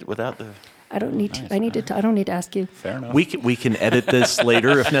 named it without the. I don't need to. I need to. I don't need to ask you. Fair enough. We can edit this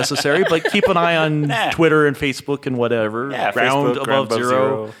later if necessary, but keep an eye on Nah. Twitter and Facebook and whatever. Yeah, Ground Facebook, Above Ground Above Zero.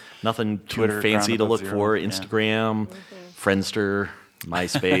 Zero. Nothing too Twitter, fancy Ground to Above look Zero. for. Yeah. Instagram, Friendster,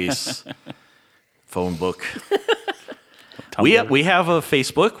 MySpace, phone book. Tumblr. We have a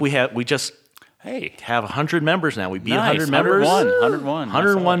Facebook. We just Hey. have 100 members now. We beat Nice. 100 members. 101.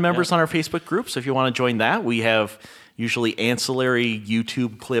 101 That's members yeah. on our Facebook group. So if you want to join that, we have usually ancillary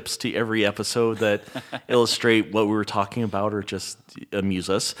YouTube clips to every episode that illustrate what we were talking about or just amuse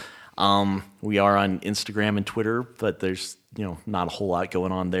us. We are on Instagram and Twitter, but there's not a whole lot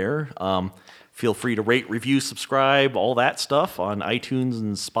going on there. Feel free to rate, review, subscribe, all that stuff on iTunes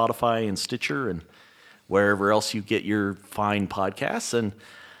and Spotify and Stitcher and wherever else you get your fine podcasts. And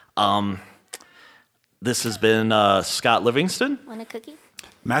this has been Scott Livingston Want a cookie?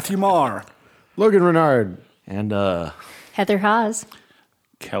 Matthew Marr. Logan Renard. and Heather Haas.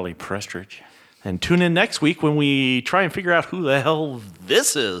 Kelly Prestridge. and tune in next week when we try and figure out who the hell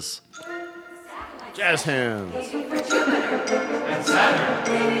this is. Jazz hands.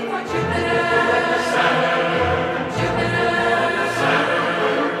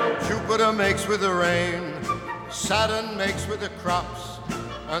 Jupiter makes with the rain, Saturn makes with the crops.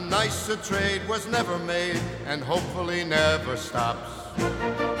 A nicer trade was never made and hopefully never stops.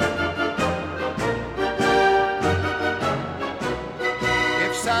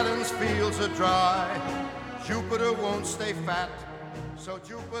 If Saturn's fields are dry, Jupiter won't stay fat. So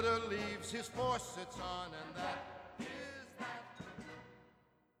Jupiter leaves his faucets on and that.